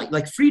a value,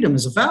 like freedom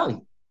is a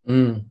value.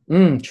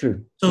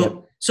 True.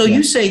 So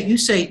you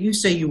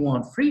say you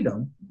want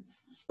freedom,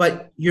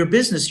 but your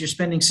business, you're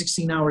spending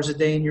 16 hours a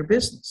day in your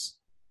business.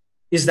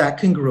 Is that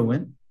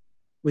congruent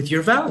with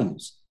your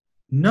values?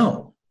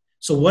 No.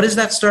 So what does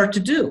that start to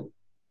do?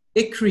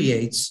 It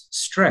creates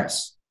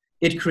stress.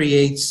 It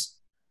creates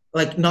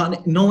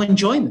no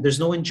enjoyment. There's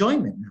no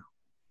enjoyment now,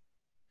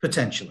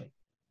 potentially.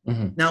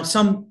 Now,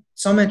 some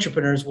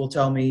entrepreneurs will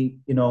tell me,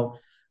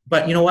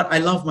 but you know what? I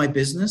love my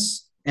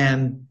business,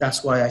 and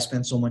that's why I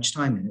spend so much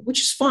time in it,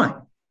 which is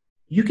fine.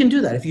 You can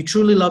do that. If you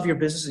truly love your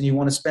business and you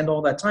want to spend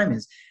all that time in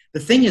it. The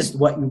thing is,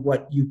 what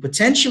you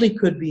potentially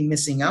could be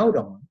missing out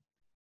on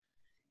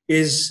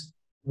is,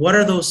 what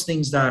are those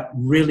things that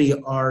really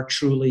are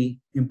truly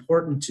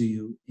important to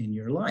you in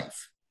your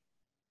life?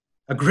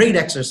 A great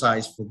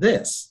exercise for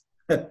this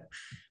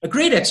a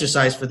great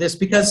exercise for this,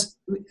 because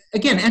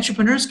again,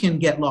 entrepreneurs can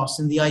get lost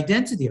in the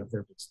identity of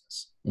their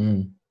business.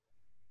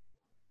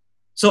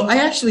 So I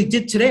actually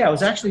did today. I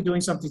was actually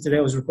doing something today.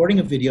 I was recording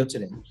a video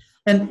today.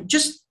 And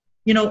just,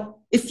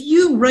 if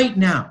you right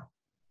now,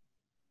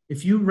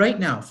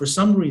 for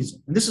some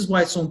reason, and this is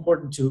why it's so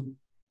important to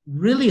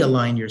really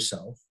align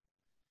yourself,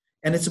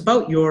 and it's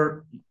about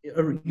your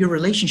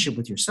relationship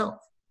with yourself,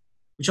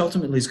 which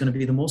ultimately is going to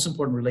be the most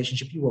important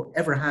relationship you will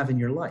ever have in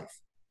your life.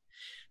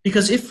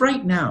 Because if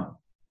right now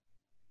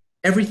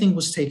everything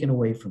was taken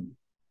away from you,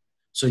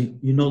 so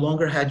you no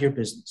longer had your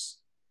business,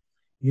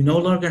 you no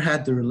longer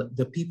had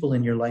the people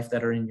in your life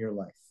that are in your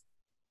life,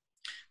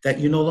 that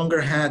you no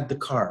longer had the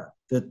car,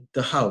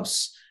 the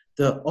house,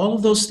 all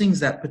of those things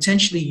that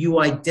potentially you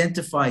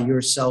identify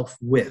yourself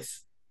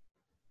with,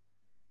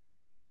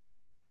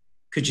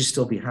 could you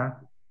still be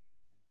happy?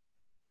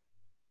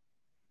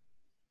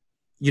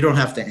 You don't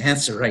have to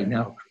answer right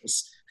now,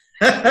 Chris.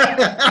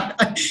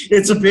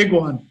 It's a big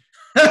one.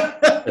 It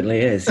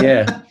certainly is,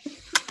 yeah.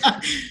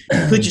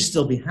 Could you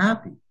still be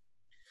happy?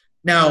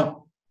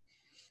 Now,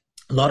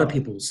 a lot of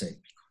people will say,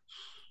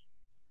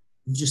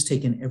 you've just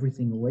taken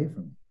everything away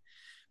from me.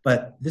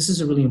 But this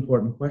is a really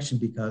important question,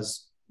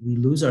 because we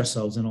lose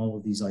ourselves in all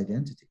of these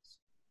identities.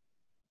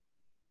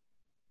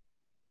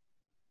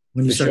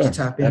 When you start to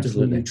tap into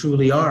who you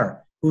truly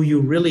are, who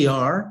you really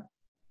are,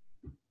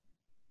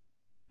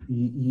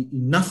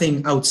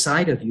 nothing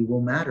outside of you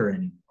will matter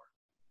anymore.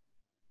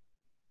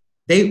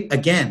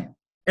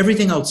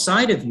 Everything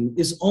outside of you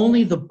is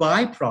only the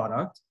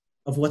byproduct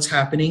of what's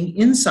happening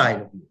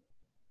inside of you.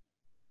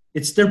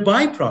 It's their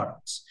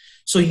byproducts.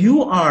 So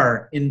you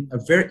are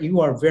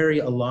very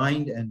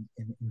aligned and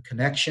in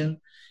connection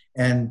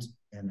and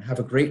have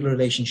a great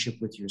relationship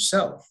with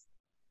yourself.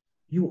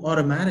 You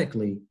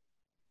automatically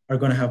are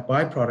going to have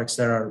byproducts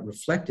that are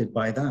reflected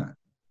by that.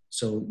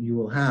 So you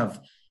will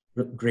have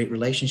great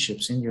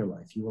relationships in your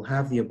life. You will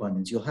have the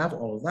abundance. You'll have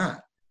all of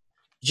that.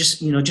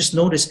 Just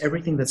notice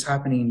everything that's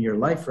happening in your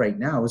life right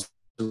now is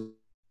a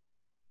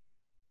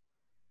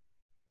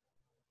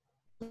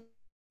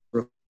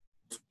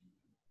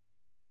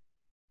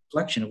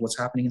reflection of what's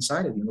happening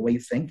inside of you and the way you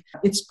think.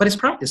 But it's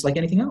practice like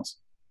anything else.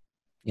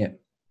 Yeah.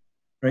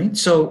 Right.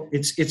 So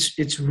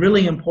it's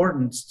really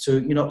important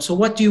to, so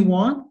what do you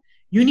want?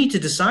 You need to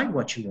decide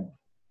what you want.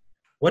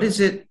 What is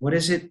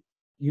it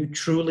you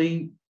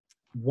truly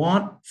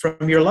want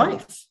from your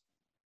life?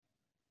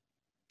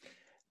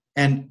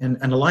 And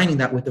aligning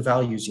that with the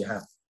values you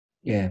have.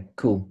 Yeah,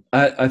 cool.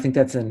 I think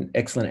that's an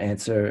excellent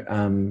answer.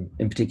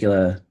 In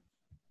particular,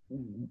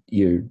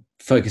 you're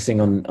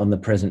focusing on the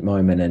present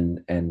moment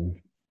and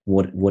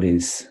what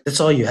is that's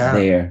all you have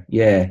there.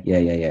 Yeah.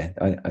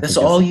 That's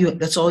all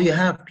you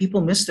have.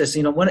 People miss this.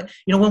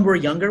 When we're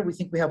younger, we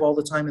think we have all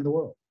the time in the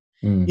world.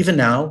 Even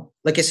now,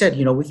 like I said,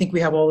 we think we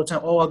have all the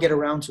time. Oh, I'll get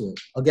around to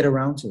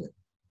it.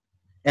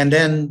 And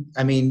then,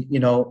 and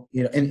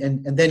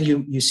then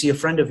you see a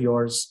friend of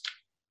yours,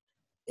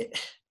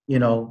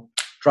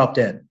 drop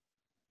dead.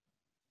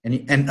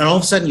 And all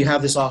of a sudden you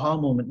have this aha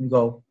moment and you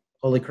go,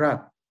 holy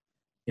crap,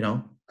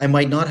 I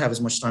might not have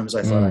as much time as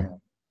I thought I had.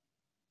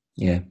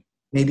 Yeah.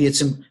 Maybe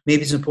it's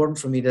important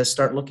for me to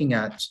start looking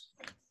at,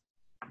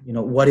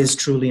 what is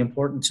truly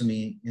important to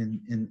me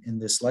in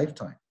this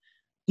lifetime.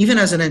 Even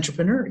as an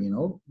entrepreneur,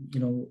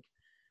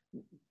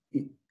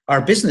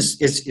 our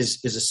business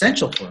is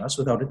essential for us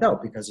without a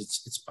doubt, because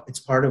it's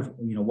part of,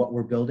 what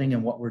we're building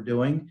and what we're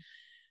doing,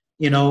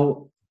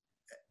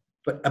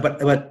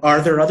 But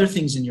are there other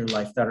things in your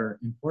life that are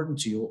important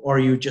to you, or are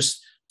you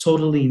just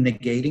totally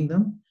negating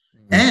them?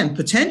 And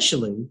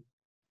potentially,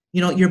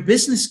 your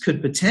business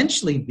could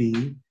potentially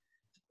be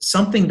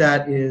something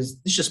that is,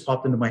 this just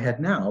popped into my head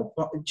now,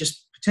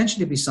 just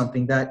potentially be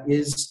something that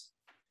is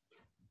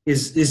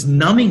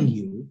numbing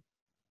you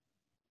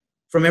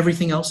from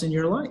everything else in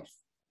your life.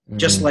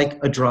 Just like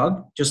a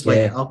drug, just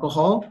like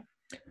alcohol.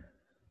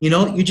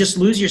 You just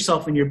lose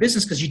yourself in your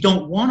business because you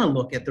don't want to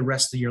look at the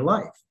rest of your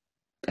life.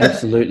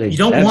 Absolutely. You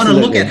don't want to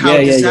look at how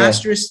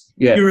disastrous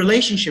your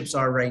relationships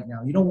are right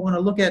now. You don't want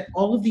to look at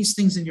all of these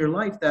things in your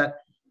life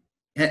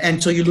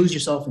until you lose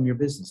yourself in your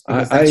business,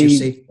 because that's your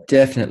safe place.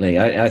 Definitely.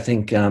 I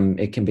think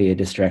it can be a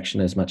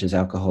distraction as much as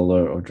alcohol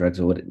or drugs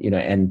or what,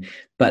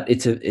 but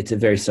it's a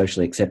very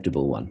socially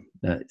acceptable one.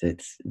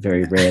 It's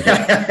very rare.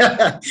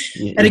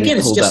 And again,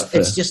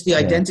 it's just the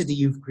identity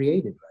you've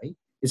created, right?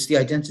 It's the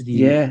identity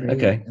you've created.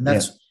 Okay. And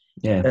that's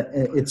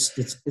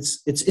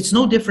it's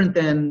no different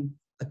than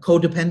a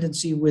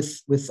codependency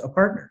with a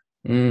partner.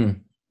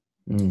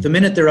 The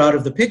minute they're out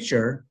of the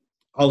picture,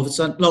 all of a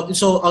sudden,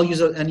 so I'll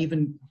use an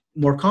even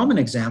more common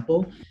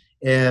example,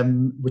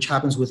 which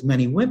happens with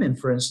many women,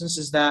 for instance,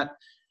 is that,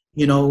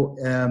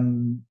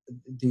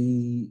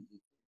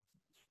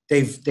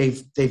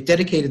 they've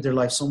dedicated their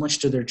life so much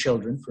to their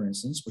children, for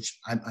instance, which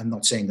I'm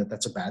not saying that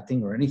that's a bad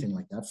thing or anything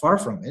like that, far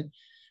from it,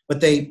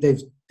 but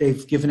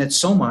they've given it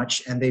so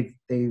much, and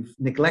they've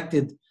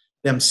neglected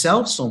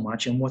themselves so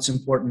much and what's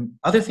important,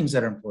 other things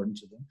that are important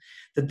to them,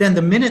 that then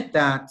the minute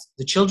that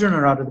the children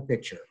are out of the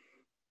picture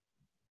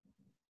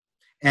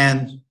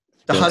and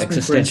The The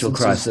husband, for existential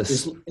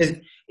instance,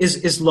 crisis.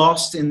 is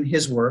lost in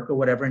his work or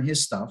whatever, in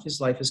his stuff.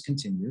 His life has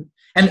continued,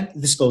 and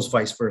this goes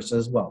vice versa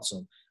as well.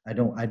 So I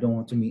don't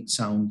want to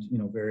sound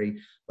very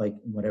like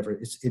whatever.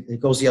 It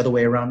goes the other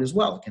way around as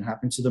well. It can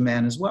happen to the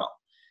man as well.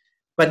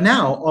 But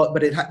now,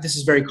 this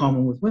is very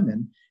common with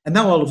women, and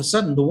now all of a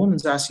sudden the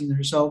woman's asking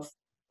herself,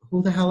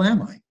 "Who the hell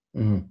am I?"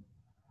 Mm.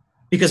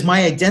 Because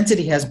my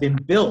identity has been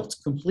built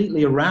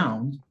completely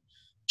around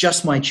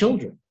just my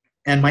children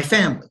and my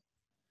family.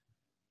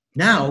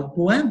 Now,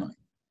 who am I?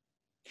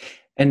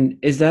 And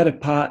is that a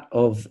part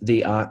of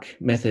the ARC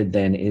method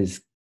then,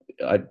 is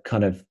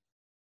kind of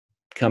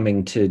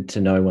coming to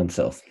know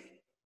oneself?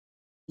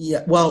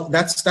 Yeah, well,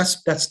 that's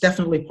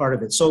definitely part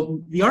of it.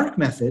 So the ARC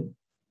method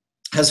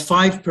has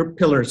 5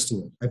 pillars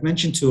to it. I've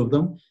mentioned 2 of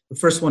them. The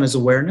first one is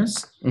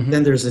awareness. Mm-hmm.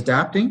 Then there's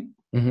adapting.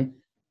 Mm-hmm.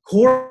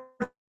 Core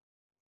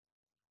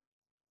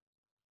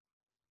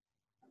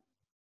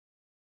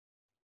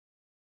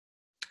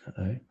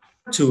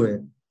to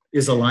it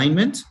is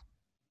alignment,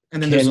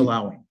 and then there's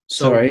allowing.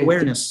 So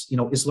awareness,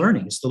 is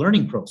learning. It's the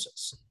learning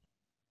process.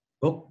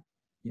 Oh,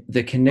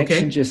 the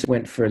connection just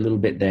went for a little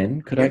bit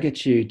then. Could I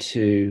get you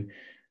to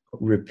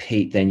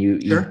repeat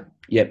then? Sure.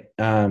 Yep.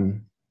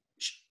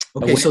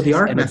 Okay, so the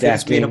ARC method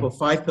is made up of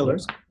 5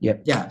 pillars.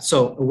 Yep. Yeah,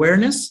 so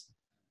awareness,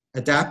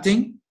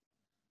 adapting,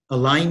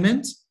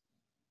 alignment,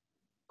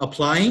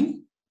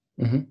 applying,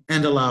 mm-hmm.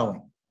 and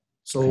allowing.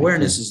 So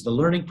awareness is the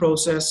learning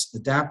process,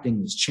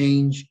 adapting is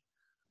change,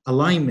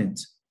 alignment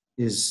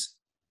is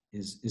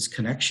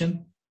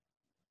connection,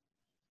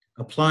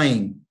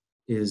 applying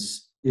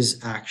is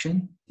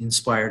action,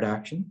 inspired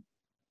action,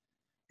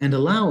 and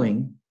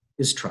allowing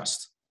is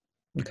trust.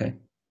 Okay.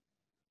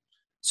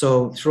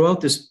 So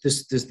throughout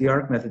the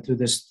ARC method, through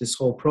this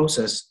whole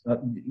process,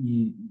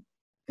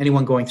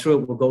 anyone going through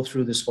it will go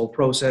through this whole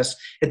process.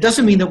 It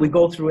doesn't mean that we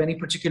go through any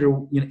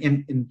particular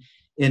in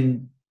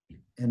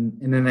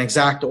an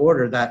exact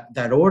order,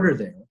 that order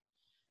there,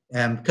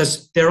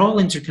 because they're all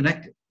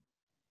interconnected.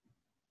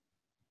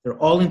 They're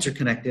all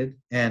interconnected,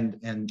 and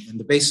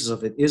the basis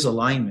of it is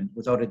alignment.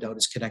 Without a doubt,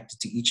 is connected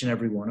to each and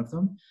every one of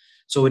them.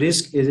 So it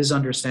is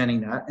understanding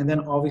that, and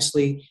then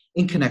obviously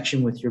in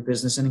connection with your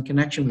business and in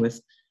connection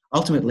with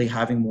ultimately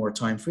having more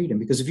time freedom.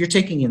 Because if you're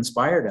taking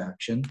inspired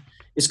action,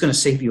 it's going to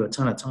save you a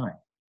ton of time.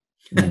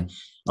 Mm.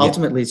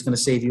 Ultimately, it's going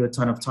to save you a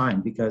ton of time,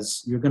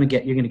 because you're going to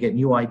get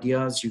new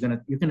ideas. You're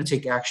going to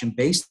take action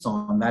based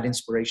on that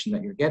inspiration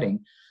that you're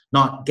getting,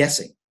 not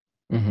guessing.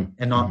 Mm-hmm.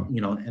 And not,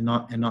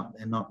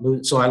 and not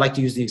lose. So I like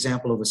to use the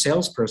example of a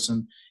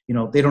salesperson.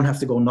 They don't have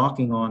to go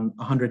knocking on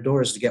 100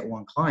 doors to get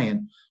one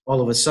client.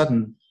 All of a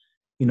sudden,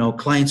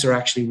 clients are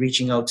actually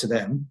reaching out to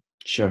them.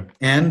 Sure.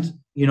 And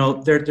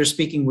they're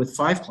speaking with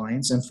 5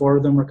 clients, and 4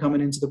 of them are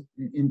coming into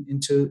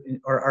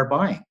are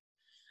buying.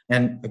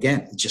 And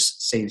again, it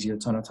just saves you a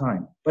ton of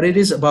time. But it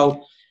is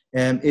about,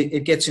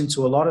 it gets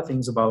into a lot of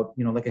things about,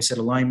 like I said,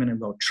 alignment, and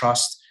about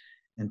trust,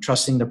 and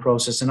trusting the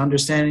process, and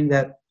understanding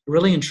that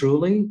really and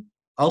truly,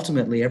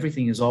 ultimately,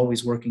 everything is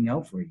always working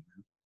out for you.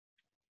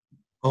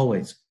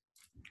 Always.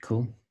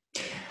 Cool.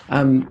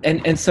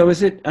 And so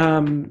is it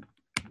the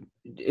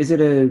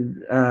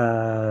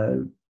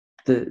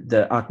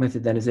ARC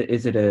method then, is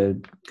it a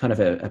kind of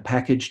a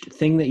packaged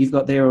thing that you've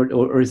got there,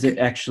 or is it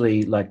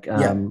actually like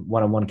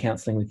one-on-one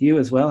counseling with you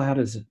as well?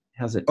 How's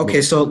it okay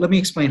look? So let me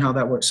explain how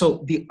that works.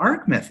 So the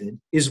ARC method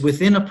is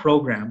within a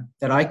program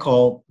that I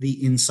call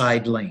the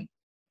Inside Lane.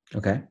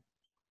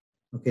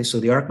 Okay, so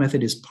the ARC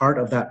method is part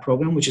of that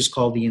program, which is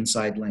called the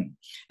Inside Lane.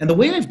 And the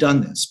way I've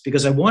done this,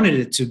 because I wanted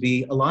it to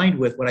be aligned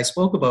with what I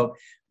spoke about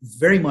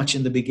very much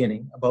in the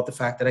beginning, about the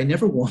fact that I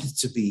never wanted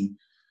to be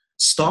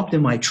stopped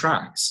in my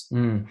tracks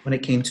when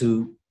it came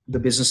to the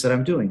business that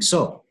I'm doing.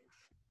 So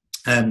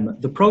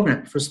the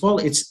program, first of all,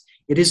 it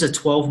is a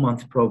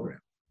 12-month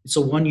program. It's a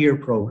 1-year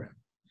program.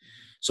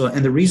 So,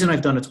 and the reason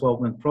I've done a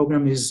 12-month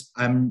program is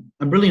I'm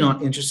really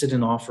not interested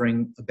in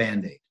offering a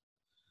Band-Aid.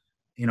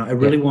 I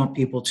really want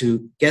people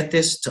to get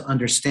this, to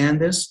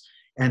understand this,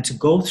 and to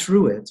go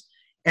through it,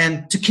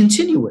 and to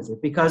continue with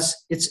it, because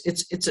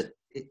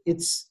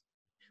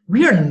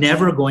we are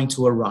never going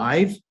to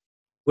arrive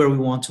where we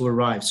want to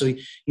arrive. So,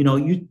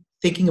 you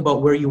thinking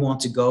about where you want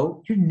to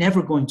go, you're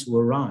never going to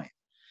arrive.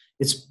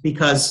 It's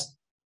because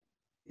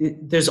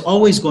there's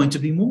always going to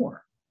be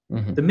more.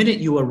 Mm-hmm. The minute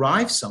you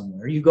arrive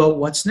somewhere, you go,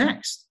 what's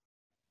next?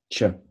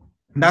 Sure.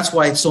 And that's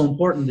why it's so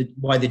important,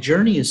 why the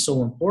journey is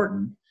so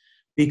important,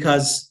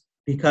 because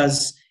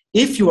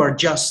if you are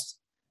just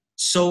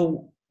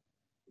so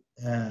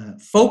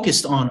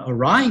focused on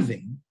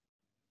arriving,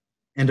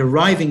 and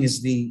arriving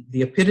is the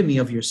epitome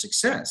of your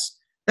success,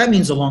 that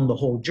means along the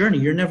whole journey,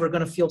 you're never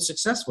going to feel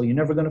successful. You're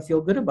never going to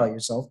feel good about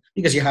yourself,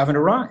 because you haven't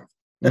arrived.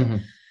 Mm-hmm.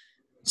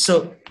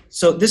 So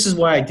this is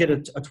why I did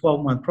a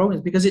 12-month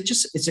program, because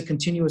it's a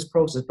continuous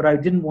process, but I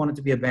didn't want it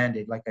to be a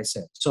Band-Aid, like I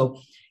said.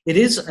 So it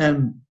is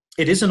an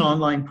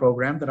online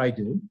program that I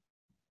do.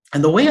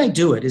 And the way I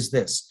do it is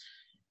this.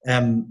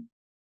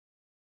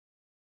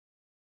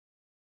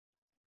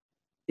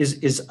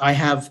 Is I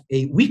have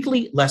a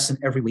weekly lesson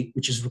every week,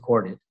 which is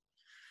recorded.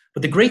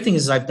 But the great thing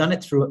is I've done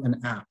it through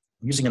an app.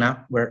 I'm using an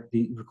app where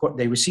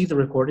they receive the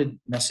recorded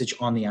message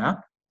on the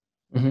app.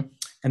 Mm-hmm.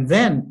 And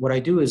then what I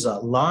do is a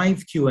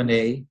live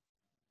Q&A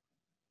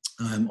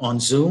on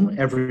Zoom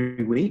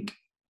every week.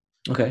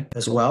 Okay.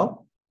 As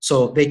well.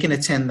 So they can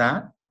attend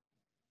that.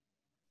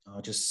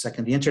 Oh, just a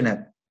second. The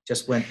internet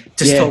just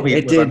told me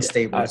it was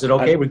unstable. Is it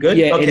okay? We're good?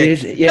 Yeah, okay. It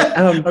is.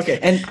 Yeah. Okay.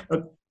 And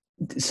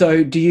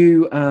so do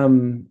you,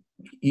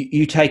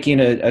 you take in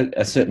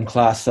a certain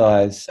class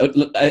size,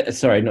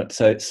 sorry, not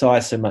so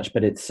size so much,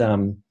 but it's,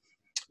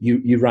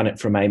 you run it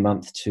from a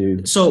month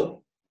to,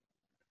 so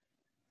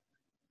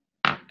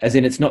as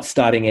in it's not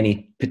starting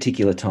any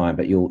particular time,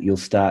 but you'll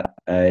start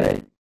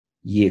a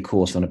year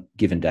course on a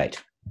given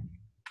date.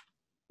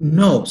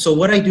 No. So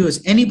what I do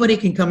is anybody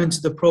can come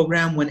into the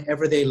program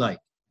whenever they like.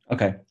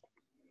 Okay.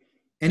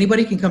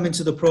 Anybody can come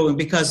into the program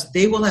because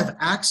they will have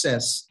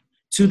access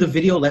to the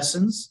video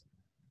lessons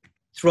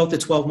throughout the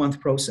 12-month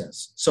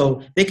process.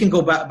 So they can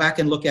go back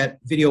and look at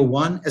video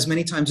 1 as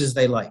many times as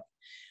they like.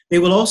 They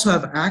will also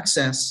have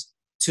access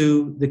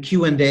to the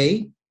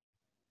Q&A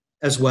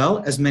as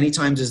well as many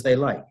times as they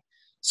like.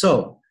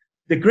 So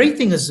the great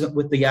thing is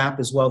with the app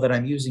as well that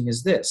I'm using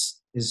is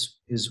this,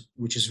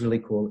 which is really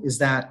cool, is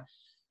that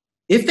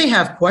if they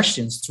have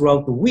questions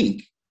throughout the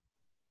week,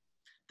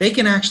 they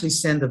can actually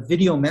send a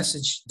video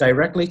message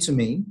directly to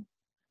me,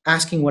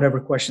 asking whatever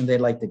question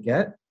they'd like to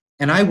get,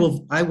 and I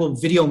will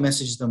video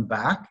message them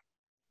back.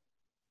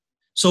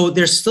 So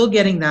they're still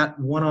getting that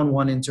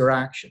one-on-one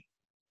interaction.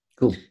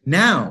 Cool.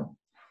 Now,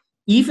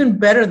 even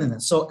better than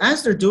that, so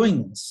as they're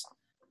doing this,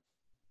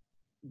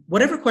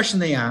 whatever question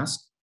they ask,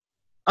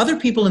 other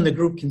people in the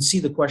group can see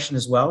the question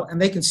as well, and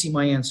they can see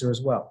my answer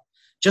as well.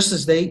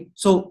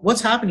 So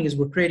what's happening is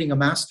we're creating a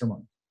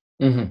mastermind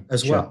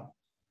as well.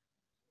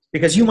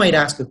 Because you might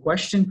ask a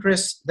question,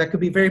 Chris, that could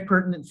be very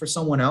pertinent for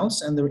someone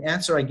else, and the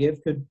answer I give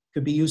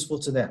could be useful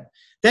to them.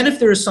 Then if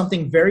there is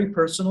something very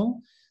personal,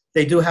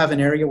 they do have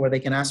an area where they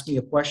can ask me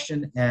a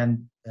question,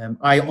 and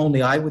I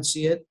would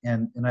see it,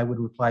 and I would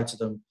reply to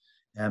them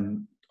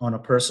on a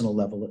personal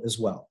level as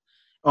well.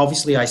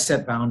 Obviously, I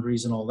set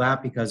boundaries and all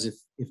that, because if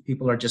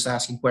people are just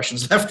asking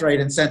questions left, right,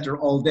 and center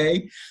all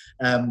day,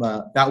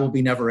 that will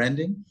be never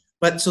ending.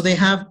 But so this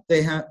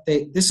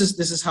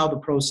is how the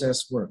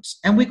process works,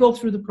 and we go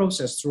through the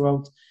process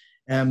throughout.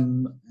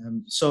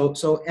 So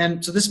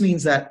this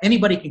means that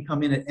anybody can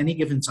come in at any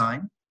given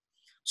time.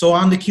 So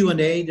on the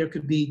Q&A, there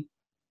could be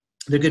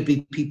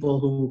people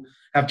who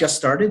have just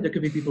started. There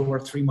could be people who are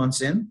 3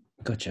 months in.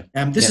 Gotcha.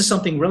 This is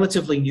something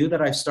relatively new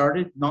that I've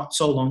started not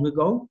so long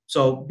ago.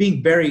 So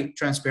being very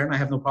transparent, I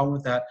have no problem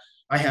with that.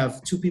 I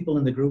have 2 people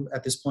in the group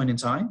at this point in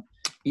time.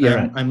 Yeah.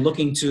 Right. I'm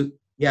looking to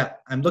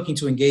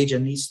engage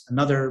at least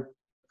another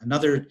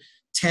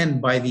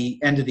 10 by the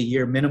end of the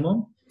year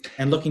minimum,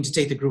 and looking to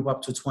take the group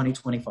up to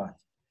 2025.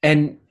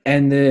 And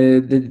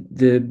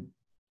the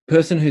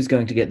person who's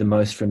going to get the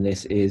most from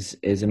this is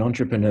an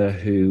entrepreneur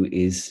who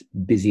is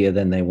busier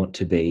than they want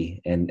to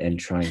be, and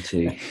trying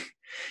to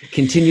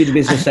continue the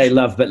business they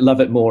love, but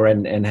love it more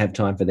and have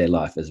time for their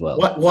life as well.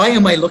 Why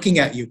am I looking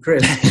at you,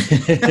 Chris?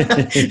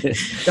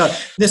 No,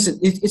 listen,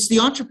 it's the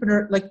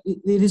entrepreneur. Like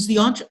it is the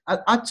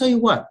I'll tell you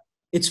what.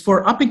 It's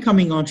for up and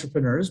coming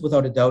entrepreneurs,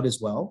 without a doubt,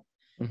 as well.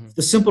 Mm-hmm.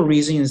 The simple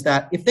reason is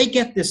that if they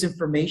get this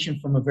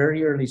information from a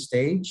very early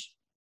stage,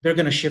 they're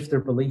going to shift their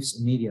beliefs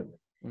immediately,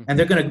 and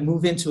they're going to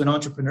move into an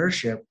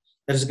entrepreneurship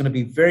that is going to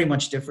be very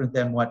much different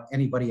than what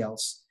anybody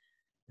else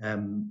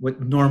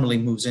would normally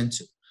moves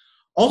into.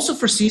 Also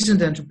for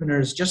seasoned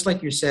entrepreneurs, just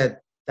like you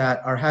said,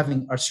 that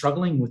are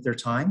struggling with their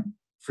time,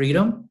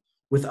 freedom,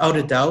 without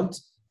a doubt,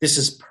 this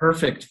is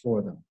perfect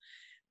for them.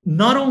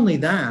 Not only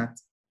that,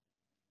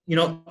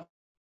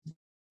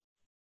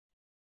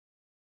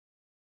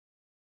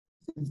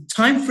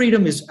 time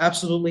freedom is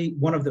absolutely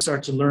one of the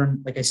start to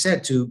learn, like I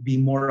said, to be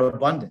more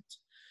abundant,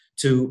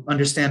 to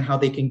understand how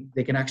they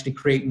can actually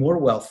create more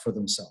wealth for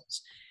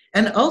themselves.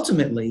 And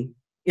ultimately,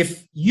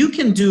 if you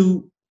can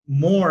do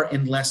more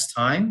in less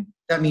time,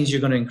 that means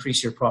you're going to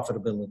increase your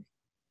profitability.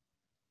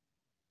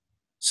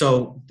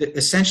 So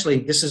essentially,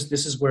 this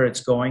is where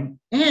it's going.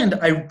 And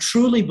I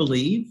truly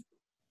believe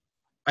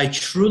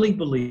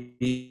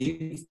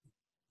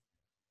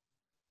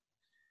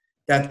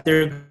that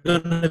they're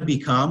going to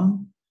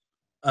become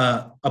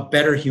a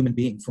better human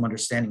being from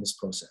understanding this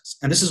process.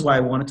 And this is why I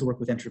wanted to work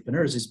with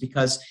entrepreneurs, is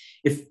because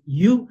if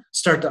you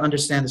start to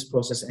understand this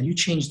process and you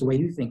change the way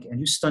you think and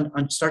you start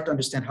to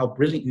understand how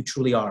brilliant you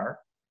truly are,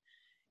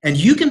 and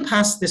you can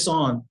pass this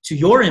on to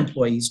your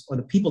employees or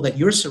the people that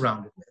you're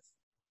surrounded with,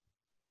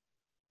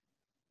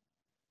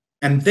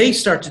 and they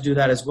start to do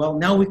that as well,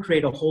 now we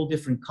create a whole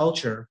different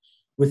culture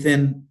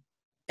within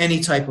any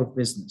type of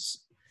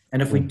business.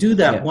 And if we do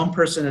that one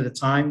person at a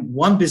time,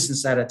 one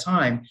business at a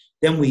time,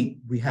 then we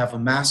have a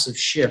massive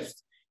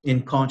shift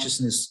in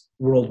consciousness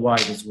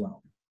worldwide as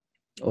well.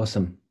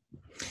 Awesome.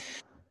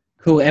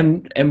 Cool.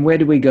 And where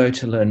do we go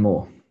to learn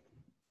more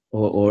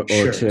or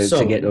sure.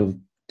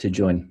 to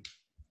join?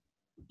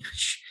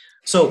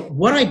 So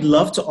what I'd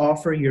love to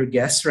offer your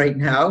guests right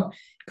now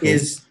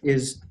is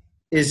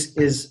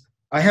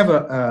I have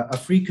a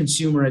free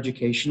consumer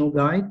educational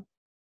guide.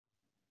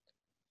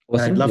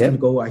 And I'd Awesome. love Yeah. them to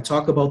go. I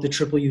talk about the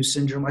triple U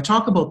syndrome. I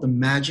talk about the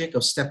magic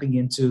of stepping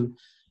into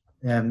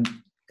um,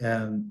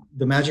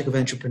 the magic of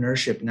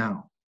entrepreneurship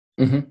now,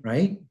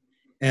 right?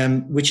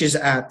 Which is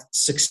at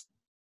successful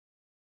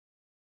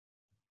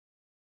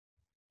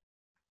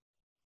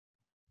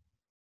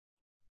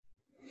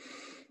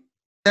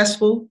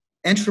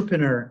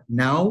entrepreneur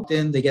now.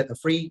 Then they get a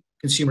free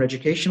consumer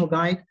educational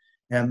guide,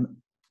 and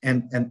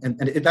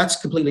that's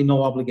completely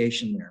no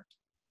obligation there.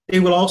 They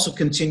will also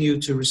continue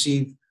to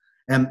receive,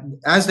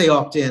 as they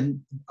opt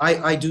in,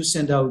 I do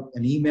send out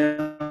an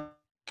email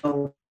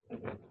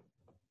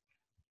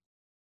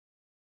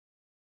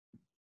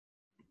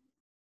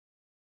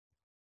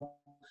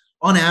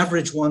on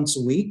average once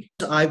a week.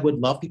 I would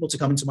love people to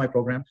come into my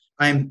program.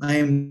 I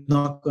am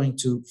not going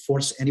to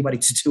force anybody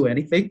to do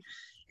anything,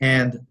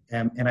 and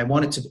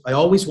I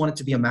always want it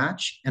to be a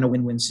match and a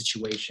win-win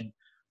situation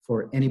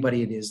for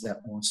anybody it is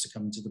that wants to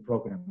come into the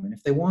program. And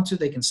if they want to,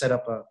 they can set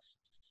up a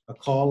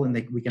call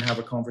and we can have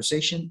a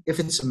conversation. If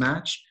it's a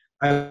match,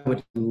 I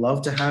would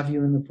love to have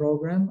you in the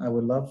program. I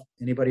would love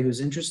anybody who's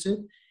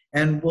interested,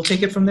 and we'll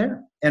take it from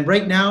there. And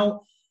right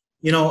now,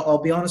 I'll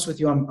be honest with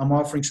you, I'm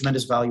offering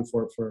tremendous value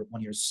for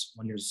 1 year's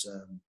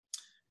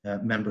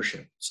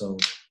membership. So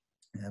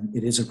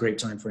it is a great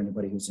time for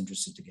anybody who's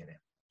interested to get in.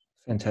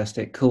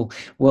 Fantastic. Cool.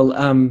 Well,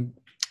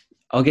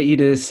 I'll get you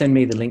to send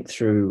me the link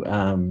through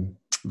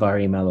via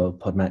email or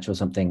Podmatch or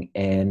something,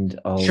 and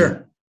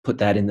I'll put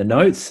that in the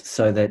notes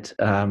so that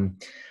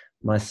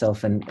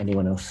myself and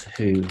anyone else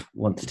who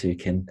wants to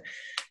can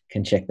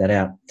check that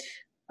out.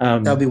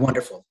 That would be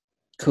wonderful.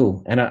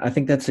 Cool. And I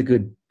think that's a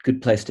good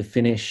place to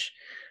finish.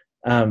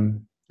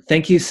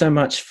 Thank you so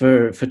much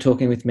for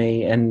talking with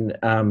me, and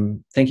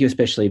thank you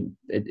especially.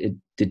 It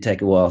did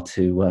take a while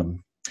to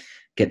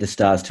get the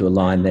stars to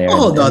align there.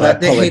 Oh, no,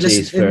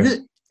 apologies for.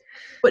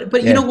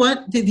 But you know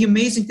what? The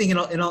amazing thing,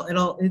 and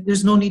I'll,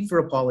 there's no need for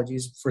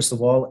apologies, first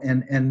of all,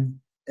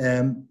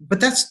 but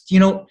that's,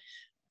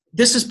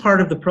 this is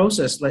part of the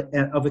process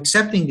of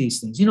accepting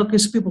these things,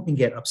 because people can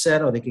get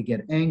upset or they could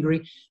get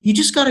angry. You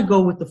just got to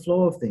go with the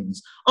flow of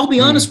things. I'll be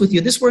honest with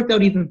you, this worked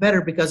out even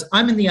better because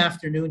I'm in the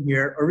afternoon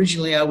here.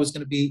 Originally, I was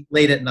going to be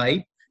late at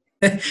night,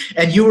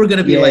 and you were going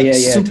to be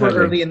super totally.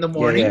 Early in the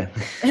morning,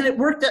 and it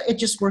worked out. It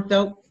just worked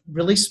out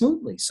really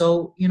smoothly.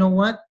 So you know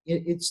what?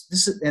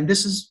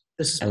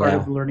 This is part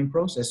of the learning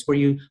process where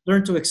you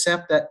learn to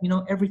accept that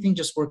everything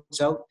just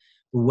works out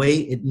the way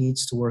it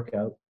needs to work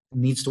out.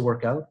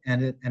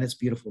 And it's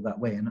beautiful that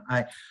way. And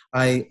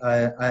I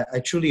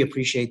truly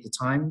appreciate the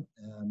time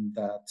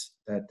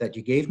that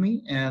you gave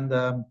me. And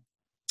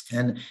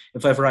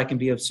if ever I can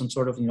be of some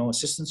sort of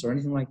assistance or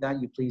anything like that,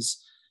 you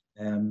please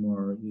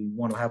or you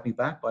want to have me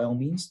back, by all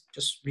means,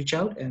 just reach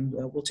out and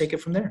we'll take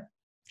it from there.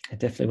 I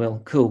definitely will.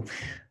 Cool.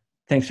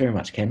 Thanks very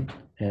much, Ken.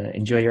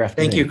 Enjoy your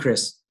afternoon. Thank you,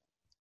 Chris.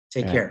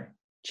 Take care.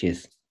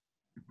 Cheers.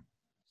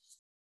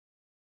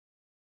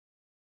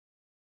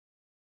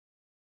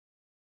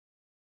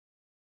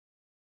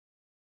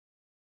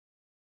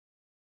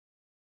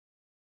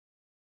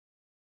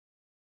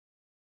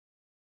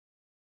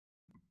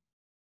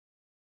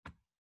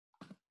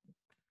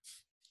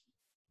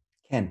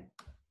 Ken.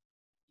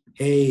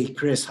 Hey,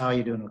 Chris, how are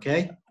you doing?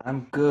 Okay?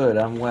 I'm good.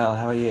 I'm well.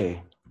 How are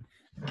you?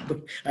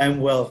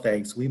 I'm well,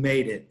 thanks. We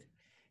made it.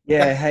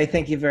 Yeah. Hey,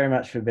 thank you very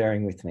much for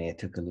bearing with me. It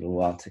took a little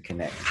while to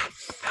connect.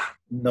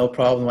 No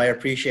problem. I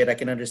appreciate it. I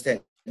can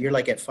understand. You're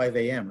like at 5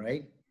 a.m.,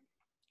 right?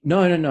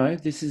 No.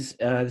 This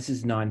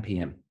is 9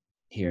 p.m.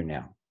 here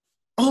now.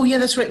 Oh, yeah,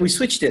 that's right. We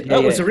switched it.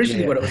 That was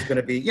originally what it was going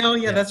to be.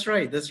 Yeah, that's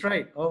right.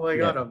 Oh, my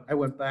God. I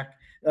went back.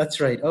 That's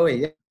right. Oh,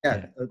 yeah.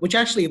 Which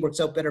actually works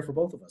out better for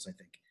both of us, I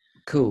think.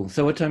 Cool.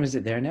 So what time is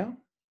it there now?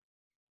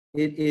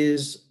 It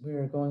is,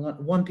 we're going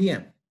on 1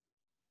 p.m.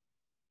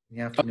 in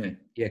the afternoon. Okay.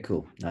 Yeah,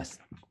 cool. Nice.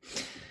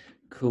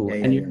 Cool.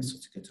 Yeah, and so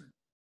it's a good time.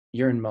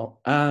 you're in Mol.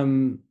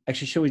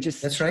 Actually, shall we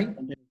just That's right.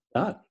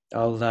 start?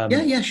 I'll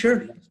yeah,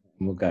 sure.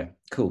 We'll go.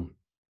 Cool.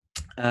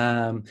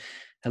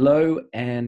 Hello and